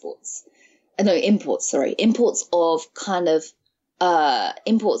imports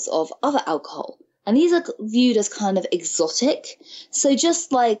of other alcohol. And these are viewed as kind of exotic. So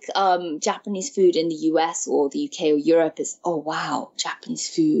just like Japanese food in the US or the UK or Europe is, oh, wow, Japanese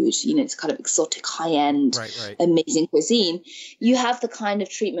food, it's kind of exotic, high-end, amazing cuisine. You have the kind of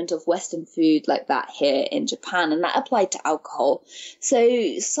treatment of Western food like that here in Japan, and that applied to alcohol.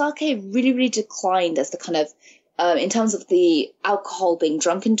 So sake really, really declined as the kind of in terms of the alcohol being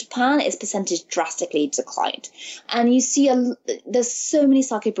drunk in Japan, its percentage drastically declined. And you see there's so many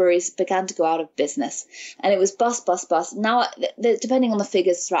sake breweries began to go out of business. And it was bust. Now, depending on the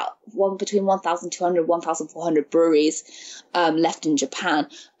figures, throughout between 1,200 and 1,400 breweries left in Japan.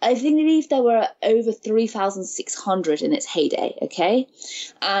 I believe there were over 3,600 in its heyday, okay?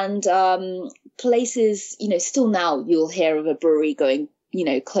 And places, still now you'll hear of a brewery going,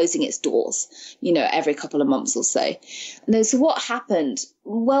 closing its doors, every couple of months or so. And so what happened?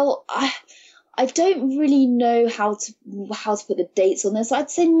 Well, I don't really know how to put the dates on this. I'd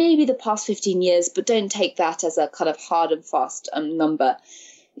say maybe the past 15 years, but don't take that as a kind of hard and fast number.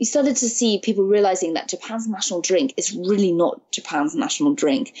 You started to see people realizing that Japan's national drink is really not Japan's national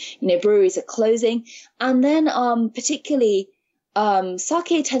drink. Breweries are closing. And then particularly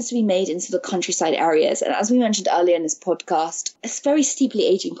sake tends to be made in sort of countryside areas. And as we mentioned earlier in this podcast, it's a very steeply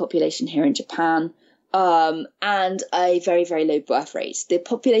aging population here in Japan, and a very, very low birth rate. The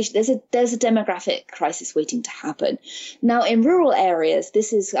population, there's a demographic crisis waiting to happen. Now, in rural areas,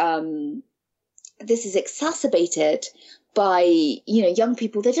 this is exacerbated by, young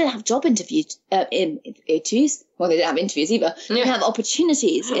people. They don't have job interviews. Well, they don't have interviews either. They don't have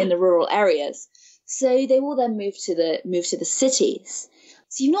opportunities in the rural areas. So they will then move to the cities.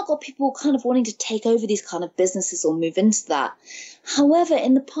 So you've not got people kind of wanting to take over these kind of businesses or move into that. However,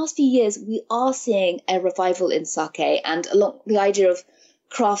 in the past few years, we are seeing a revival in sake, and along the idea of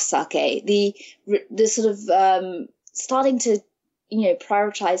craft sake, the sort of starting to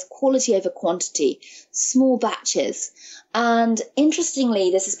prioritize quality over quantity, small batches. And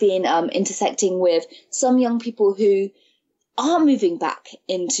interestingly, this has been intersecting with some young people who are moving back to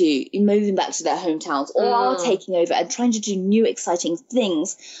their hometowns, or are taking over and trying to do new exciting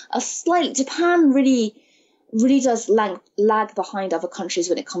things. Japan really does lag behind other countries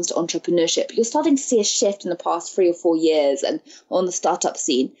when it comes to entrepreneurship. You're starting to see a shift in the past 3 or 4 years and on the startup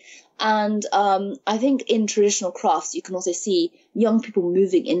scene. And I think in traditional crafts, you can also see young people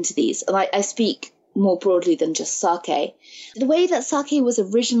moving into these. And I speak more broadly than just sake. The way that sake was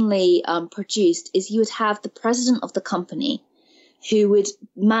originally produced is you would have the president of the company who would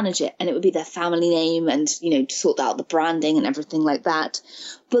manage it, and it would be their family name and, sort out the branding and everything like that.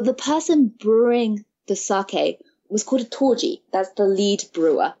 But the person brewing the sake was called a toji. That's the lead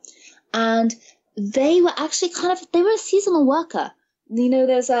brewer. And they were actually they were a seasonal worker.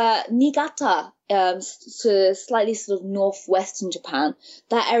 There's a Niigata, slightly sort of northwestern Japan.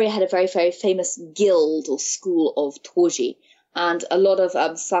 That area had a very, very famous guild or school of toji. And a lot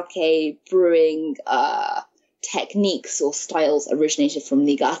of sake brewing techniques or styles originated from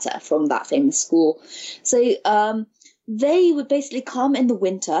Niigata, from that famous school. So they would basically come in the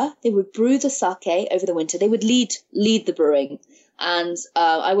winter. They would brew the sake over the winter. They would lead the brewing. And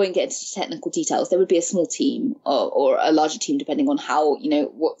I won't get into technical details. There would be a small team or a larger team, depending on how,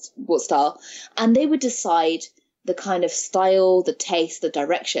 what style. And they would decide the kind of style, the taste, the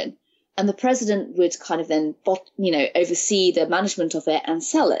direction. And the president would kind of then, oversee the management of it and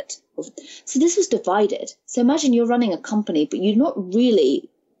sell it. So this was divided. So imagine you're running a company, but you're not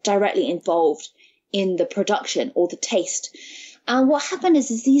really directly involved in the production or the taste. And what happened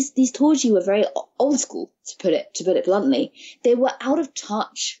is these toji were very old school, to put it bluntly. They were out of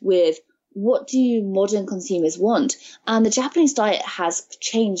touch with what do modern consumers want. And the Japanese diet has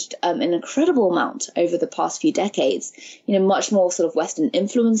changed an incredible amount over the past few decades. Much more sort of Western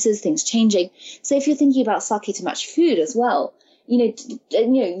influences, things changing. So if you're thinking about sake to match food as well,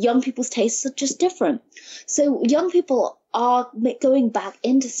 young people's tastes are just different. So young people are going back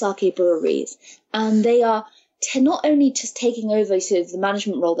into sake breweries, and they are not only just taking over sort of the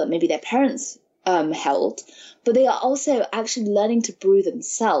management role that maybe their parents held, but they are also actually learning to brew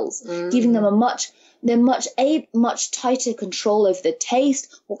themselves, giving them a much they're much tighter control over the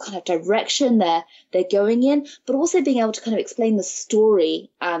taste, what kind of direction they're going in, but also being able to kind of explain the story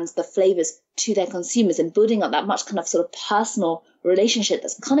and the flavors to their consumers and building up that much kind of sort of personal relationship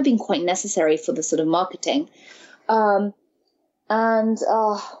that's kind of been quite necessary for the sort of marketing. There's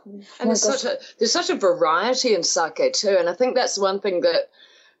such a variety in sake too, and I think that's one thing that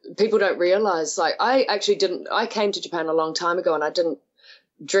people don't realize. Like, I came to Japan a long time ago, and I didn't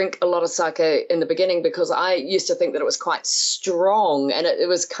drink a lot of sake in the beginning because I used to think that it was quite strong, and it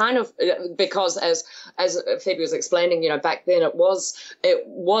was kind of because as Phoebe was explaining, back then there was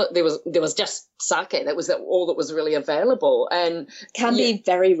just sake. That was all that was really available, and can be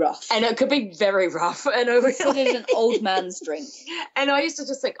very rough. And it could be very rough, and it's an old man's drink. And I used to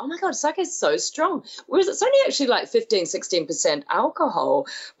just think, oh my God, sake is so strong. Whereas it's only actually like 15-16% alcohol.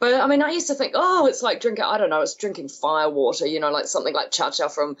 But I mean, I used to think, oh, it's like drinking, I don't know, it's drinking fire water, like something like cha-cha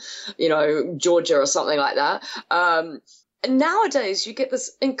from, Georgia or something like that. And nowadays you get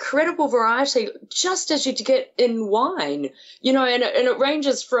this incredible variety, just as you get in wine, and it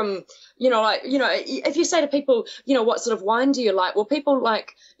ranges from, if you say to people, what sort of wine do you like? Well, people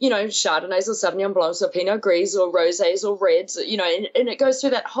like, Chardonnays or Sauvignon Blancs or Pinot Gris or Rosés or Reds, and it goes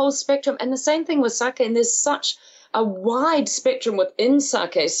through that whole spectrum. And the same thing with sake, and there's such a wide spectrum within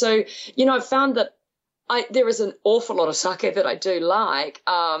sake. So, I've found that there is an awful lot of sake that I do like,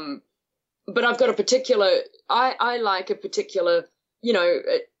 but I've got a particular, I like a particular,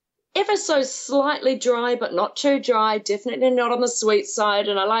 ever so slightly dry, but not too dry, definitely not on the sweet side.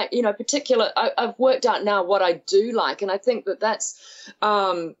 And I like, I've worked out now what I do like. And I think that that's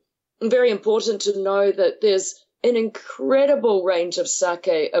very important to know that there's an incredible range of sake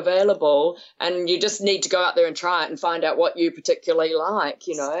available, and you just need to go out there and try it and find out what you particularly like,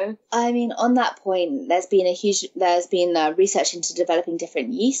 I mean, on that point, there's been research into developing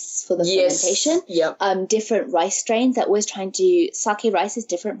different yeasts for the fermentation. Yeah. Different rice strains. They're always trying to, sake rice is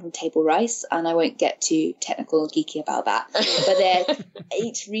different from table rice, and I won't get too technical or geeky about that. But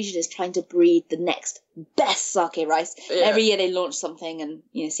each region is trying to breed the next best sake rice. Yeah. Every year they launch something and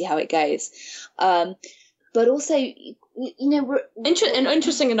see how it goes. But also,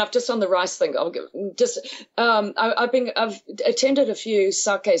 interesting enough, just on the rice thing, I've attended a few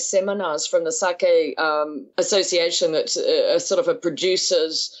sake seminars from the Sake Association, that's sort of a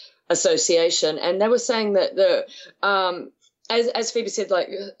producers association, and they were saying that as Phoebe said, like,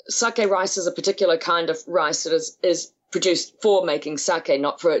 sake rice is a particular kind of rice that is produced for making sake,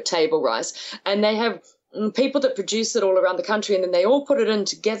 not for table rice, and they have people that produce it all around the country, and then they all put it in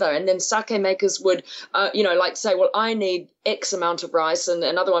together, and then sake makers would, say, well, I need X amount of rice, and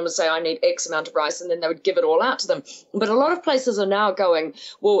another one would say, I need X amount of rice, and then they would give it all out to them. But a lot of places are now going,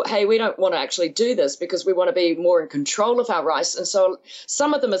 well, hey, we don't want to actually do this because we want to be more in control of our rice. And so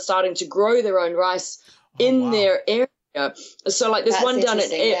some of them are starting to grow their own rice in their area. So like there's one down in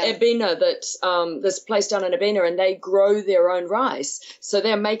Ebina that this place down in Ebina, and they grow their own rice. So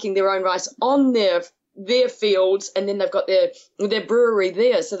they're making their own rice on their fields, and then they've got their brewery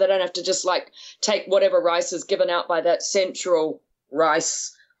there, so they don't have to just like take whatever rice is given out by that central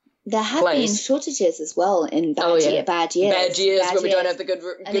rice. There have been shortages as well in bad years where we don't have the good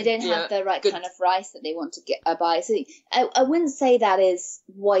and they don't have the right kind of rice that they want to buy. So I wouldn't say that is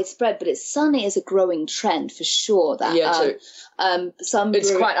widespread, but it certainly is a growing trend for sure. That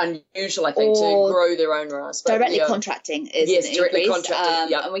it's quite unusual, I think, to grow their own rice. But directly contracting is directly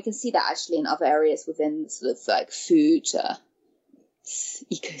contracting, and we can see that actually in other areas within sort of like food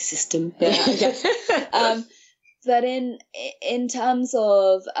ecosystem. Yeah. But in terms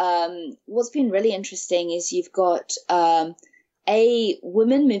of what's been really interesting is you've got a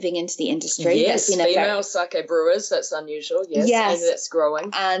woman moving into the industry. Yes, female sake brewers. That's unusual. Yes, and that's growing.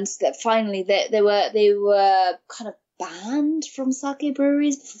 And that finally they were kind of banned from sake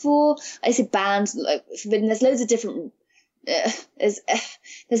breweries before. I say banned, but there's loads of different. There's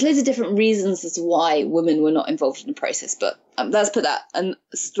loads of different reasons as to why women were not involved in the process, but let's put that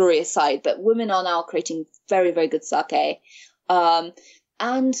story aside. But women are now creating very, very good sake,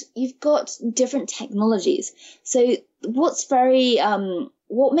 and you've got different technologies. So what's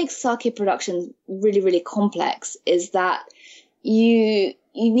what makes sake production really, really complex is that you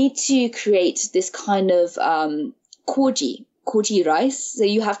need to create this kind of koji rice. So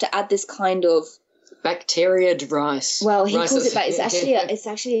you have to add this kind of bacteriaed rice. Well, he calls it, but it's actually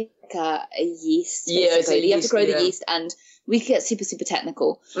like a yeast. Yeah, it's a yeast, you have to grow the yeast, and we could get super, super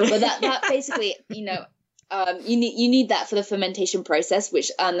technical. But that basically, you need that for the fermentation process,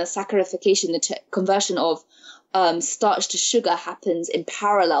 which and the saccharification, the conversion of starch to sugar happens in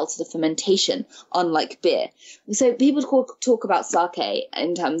parallel to the fermentation, unlike beer. So people talk about sake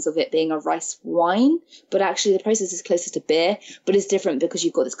in terms of it being a rice wine, but actually the process is closer to beer, but it's different because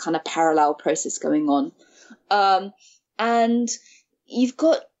you've got this kind of parallel process going on. And you've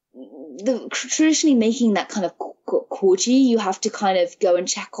got traditionally making that kind of koji, you have to kind of go and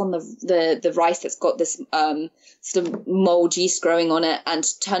check on the rice that's got this sort of mold yeast growing on it and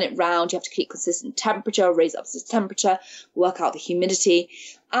turn it round. You have to keep consistent temperature, raise up the temperature, work out the humidity,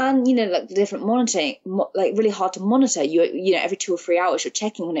 and like the different monitoring, like really hard to monitor. You know every 2 or 3 hours you're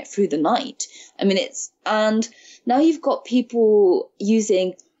checking on it through the night. I mean and now you've got people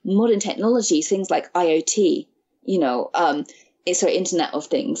using modern technology, things like IoT, it's our Internet of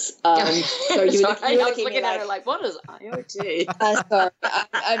Things. So you were looking at it like, what is IoT? Sorry,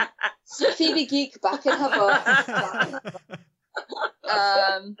 I'm Phoebe Geek back in her box.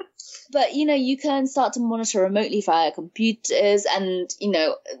 But you can start to monitor remotely via computers and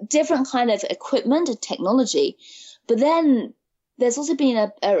different kind of equipment and technology. But then there's also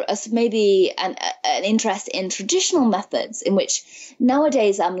been maybe an interest in traditional methods in which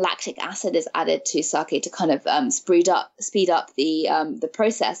nowadays lactic acid is added to sake to kind of speed up the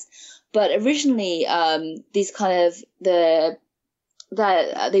process. But originally, these kind of they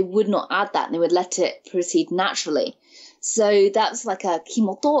would not add that, and they would let it proceed naturally. So that's like a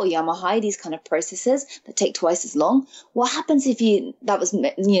kimoto or yamahai, these kind of processes that take twice as long. What happens if that was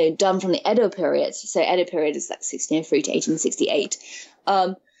done from the Edo period? So Edo period is like 1603 to 1868.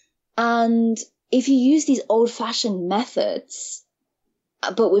 And if you use these old-fashioned methods,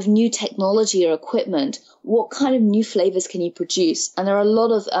 but with new technology or equipment, what kind of new flavors can you produce? And there are a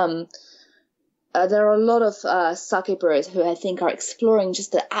lot of sake brewers who I think are exploring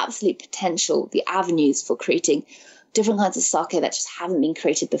just the absolute potential, the avenues for creating different kinds of sake that just haven't been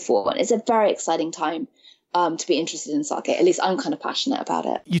created before. And it's a very exciting time to be interested in sake. At least I'm kind of passionate about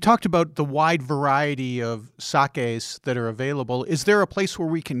it. You talked about the wide variety of sakes that are available. Is there a place where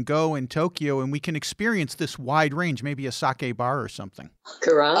we can go in Tokyo and we can experience this wide range, maybe a sake bar or something?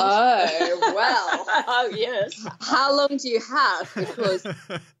 Correct. Oh, well. Oh, yes. How long do you have? Because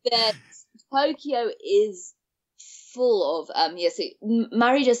Tokyo is full of so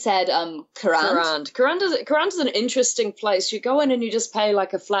Mari just said Kurand. Kurand is an interesting place. You go in and you just pay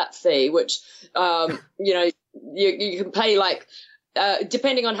like a flat fee, which you can pay like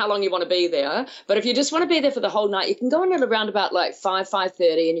depending on how long you want to be there. But if you just want to be there for the whole night, you can go in at around about like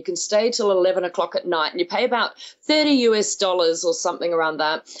 5:30, and you can stay till 11 o'clock at night, and you pay about $30 or something around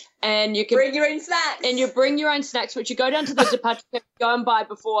that. And you can bring your own snacks. And you bring your own snacks, which you go down to the department, go and buy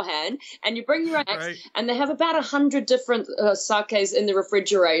beforehand, and you bring your own snacks. Right. And they have about 100 different sakes in the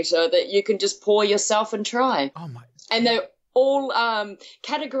refrigerator that you can just pour yourself and try. Oh my! And they're all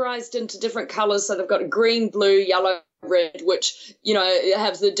categorized into different colors. So they've got green, blue, yellow, red, which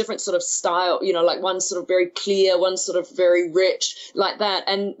have the different sort of style, like one sort of very clear, one sort of very rich, like that.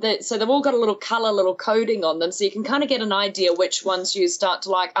 And so they've all got a little color, little coding on them, so you can kind of get an idea which ones you start to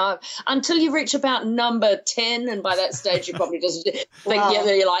like until you reach about number 10, and by that stage you probably just think that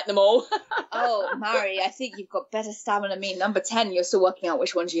you like them all. Oh, Mari, I think you've got better stamina than me. Number 10, you're still working out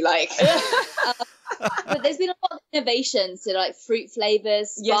which ones you like. But there's been a lot of innovations, so like fruit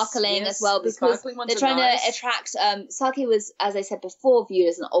flavors, sparkling as well, because they're trying to attract. Sake was, as I said before, viewed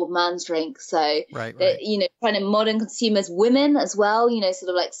as an old man's drink, so right. Trying to modern consumers, women as well, sort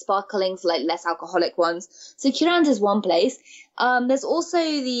of like sparklings, like less alcoholic ones. So Kurand is one place. There's also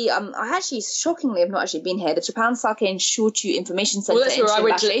the I actually shockingly have not actually been here. The Japan Sake and Shochu Information Center. Well, that's where I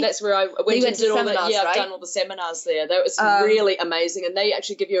went. That's where I went and did all seminars, the. Yeah, right? I've done all the seminars there. That was really amazing, and they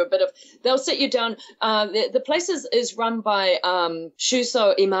actually give you a bit of. They'll sit you down. The place is run by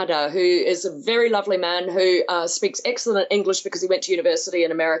Shuso Imada, who is a very lovely man who speaks excellent English because he went to university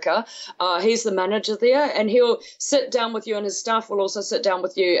in America. He's the manager there, and he'll sit down with you, and his staff will also sit down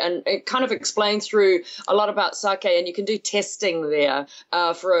with you and kind of explain through a lot about sake, and you can do testing there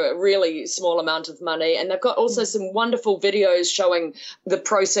for a really small amount of money. And they've got also some wonderful videos showing the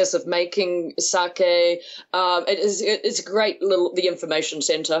process of making sake. It's a great the information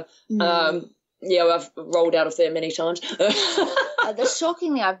center. I've rolled out of there many times.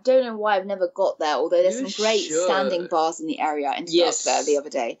 Shockingly, I don't know why I've never got there, although there's some great standing bars in the area. I ended up there the other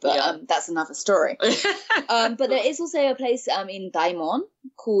day, but that's another story. But there is also a place in Daimon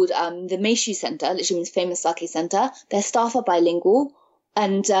called the Meishu Center, literally means famous sake center. Their staff are bilingual.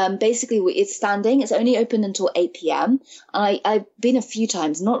 And basically, it's standing. It's only open until 8 p.m. I've been a few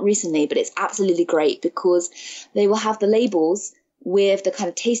times, not recently, but it's absolutely great because they will have the labels with the kind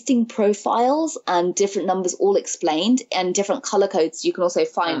of tasting profiles and different numbers all explained and different color codes. You can also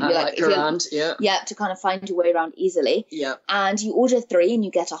find to kind of find your way around easily. Yeah. And you order 3 and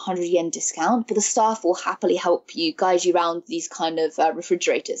you get 100 yen discount, but the staff will happily help you, guide you around these kind of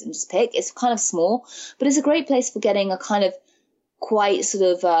refrigerators and just pick. It's kind of small, but it's a great place for getting a kind of quite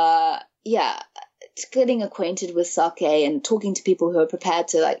sort of, getting acquainted with sake and talking to people who are prepared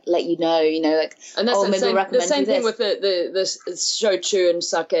to like let you know, like, and that's the same thing with the Shochu and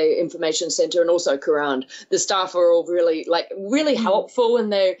Sake Information Center and also Kurand. The staff are all really helpful,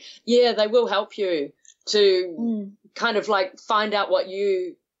 and they will help you to kind of like find out what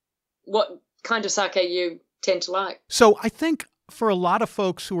kind of sake you tend to like. So I think for a lot of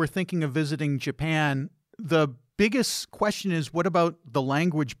folks who are thinking of visiting Japan, the biggest question is, what about the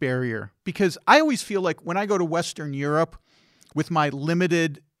language barrier? Because I always feel like when I go to Western Europe with my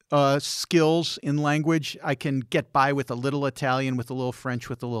limited skills in language, I can get by with a little Italian, with a little French,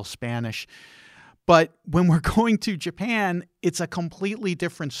 with a little Spanish. But when we're going to Japan, it's a completely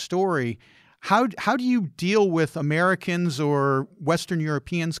different story. How do you deal with Americans or Western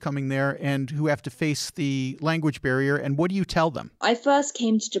Europeans coming there and who have to face the language barrier, and what do you tell them? I first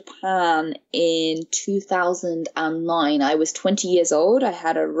came to Japan in 2009. I was 20 years old. I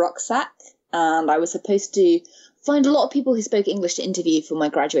had a rucksack, and I was supposed to find a lot of people who spoke English to interview for my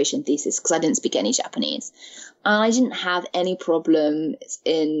graduation thesis because I didn't speak any Japanese. And I didn't have any problem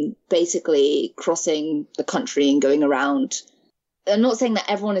in basically crossing the country and going around. I'm not saying that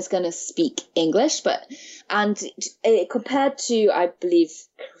everyone is going to speak English, compared to, I believe,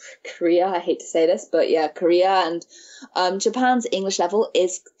 Korea, I hate to say this, but yeah, Korea and Japan's English level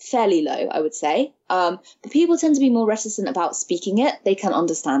is fairly low, I would say. But people tend to be more reticent about speaking it. They can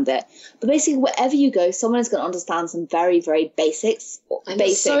understand it. But basically, wherever you go, someone is going to understand some very, very basics. And they're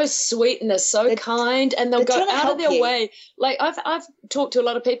so sweet and they're so kind, and they'll go out of their way. Like I've talked to a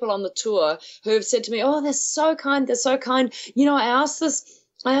lot of people on the tour who have said to me, "Oh, they're so kind. They're so kind." You know, I asked this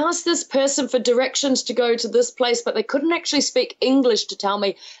person for directions to go to this place, but they couldn't actually speak English to tell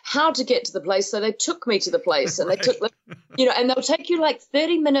me how to get to the place. So they took me to the place, and they took and they'll take you like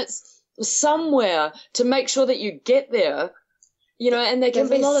 30 minutes somewhere to make sure that you get there. And there's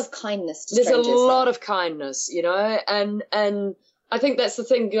a lot of kindness to strangers. There's a lot there. of kindness, and I think that's the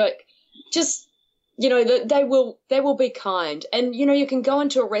thing. Like, just they will be kind, and you can go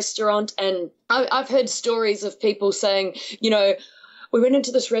into a restaurant, and I've heard stories of people saying, we went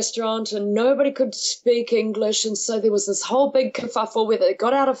into this restaurant and nobody could speak English, and so there was this whole big kerfuffle where they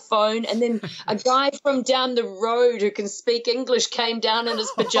got out a phone, and then a guy from down the road who can speak English came down in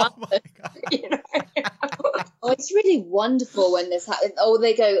his pajamas. Oh, it's really wonderful when this happens. Oh,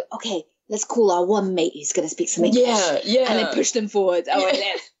 they go, okay, let's call our one mate who's going to speak some English. Yeah. And then push them forward.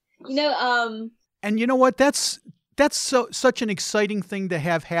 And you know what? That's such an exciting thing to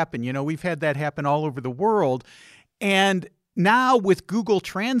have happen. We've had that happen all over the world. And now with Google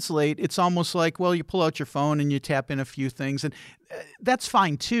Translate, it's almost like, well, you pull out your phone and you tap in a few things, and that's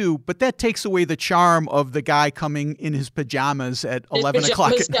fine too, but that takes away the charm of the guy coming in his pajamas at 11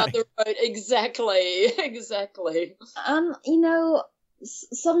 o'clock at night. The road. Exactly.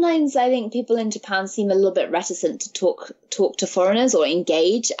 Sometimes I think people in Japan seem a little bit reticent to talk to foreigners or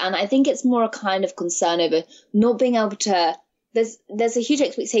engage, and I think it's more a kind of concern over not being able to. There's a huge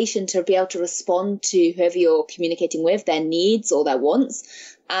expectation to be able to respond to whoever you're communicating with, their needs or their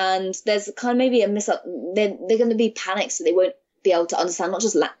wants, and there's kind of maybe they're going to be panicked, so they won't be able to understand, not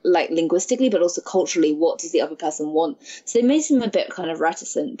just like linguistically, but also culturally, what does the other person want. So they may seem a bit kind of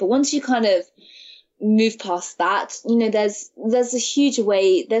reticent, but once you kind of move past that, there's a huge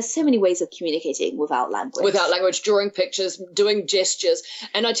way. There's so many ways of communicating without language. Drawing pictures, doing gestures,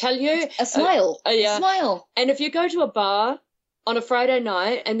 and I tell you, a smile. A smile. And if you go to a bar on a Friday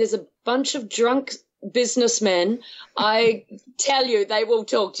night and there's a bunch of drunk businessmen, I tell you, they will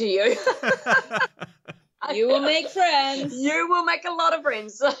talk to you. You will make friends. You will make a lot of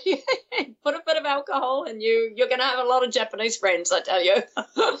friends. Put a bit of alcohol and you're going to have a lot of Japanese friends, I tell you.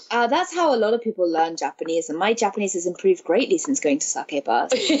 That's how a lot of people learn Japanese, and my Japanese has improved greatly since going to sake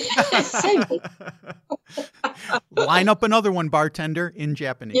bars. Line up another one, bartender, in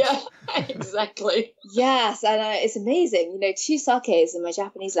Japanese. Yeah, exactly. Yes, and it's amazing. 2 sakes and my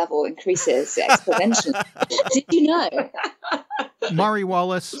Japanese level increases exponentially. Did you know? Mari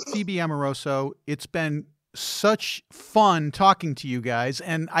Wallace, Phoebe Amoroso, it's been such fun talking to you guys,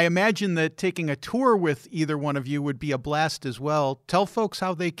 and I imagine that taking a tour with either one of you would be a blast as well. Tell folks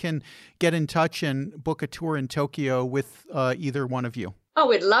how they can get in touch and book a tour in Tokyo with either one of you. Oh,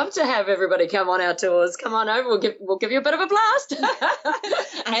 we'd love to have everybody come on our tours. Come on over. We'll give you a bit of a blast.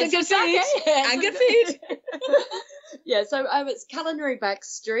 And good food. And good food. Yeah, so it's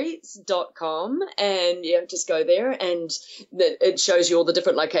culinarybackstreets.com, and just go there, and it shows you all the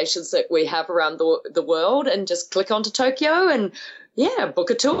different locations that we have around the world, and just click onto Tokyo and book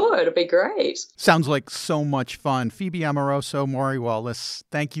a tour. It'll be great. Sounds like so much fun. Phoebe Amoroso, Maury Wallace,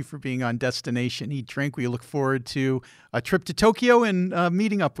 thank you for being on Destination Eat Drink. We look forward to a trip to Tokyo and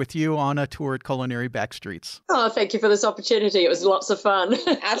meeting up with you on a tour at Culinary Backstreets. Oh, thank you for this opportunity. It was lots of fun.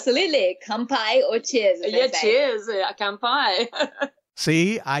 Absolutely. Kanpai or cheers. Yeah, cheers. Kanpai.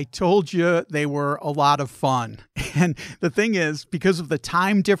 See, I told you they were a lot of fun. And the thing is, because of the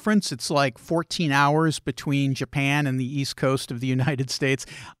time difference, it's like 14 hours between Japan and the East Coast of the United States.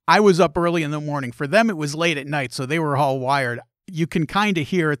 I was up early in the morning. For them, it was late at night, so they were all wired. You can kind of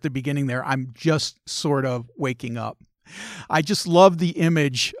hear at the beginning there, I'm just sort of waking up. I just love the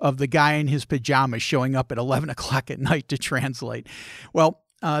image of the guy in his pajamas showing up at 11 o'clock at night to translate. Well,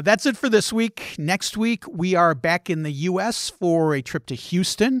 that's it for this week. Next week, we are back in the U.S. for a trip to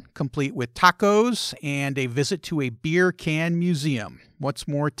Houston, complete with tacos and a visit to a beer can museum. What's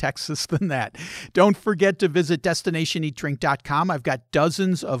more Texas than that? Don't forget to visit DestinationEatDrink.com. I've got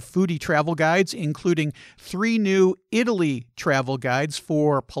dozens of foodie travel guides, including 3 new Italy travel guides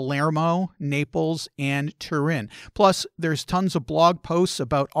for Palermo, Naples, and Turin. Plus, there's tons of blog posts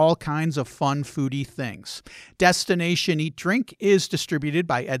about all kinds of fun foodie things. Destination Eat Drink is distributed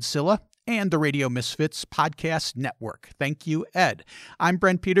by Ed Silla and the Radio Misfits Podcast Network. Thank you, Ed. I'm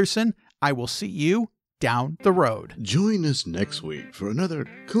Brent Peterson. I will see you down the road. Join us next week for another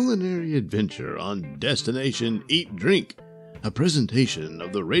culinary adventure on Destination Eat Drink, a presentation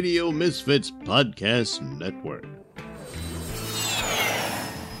of the Radio Misfits Podcast Network.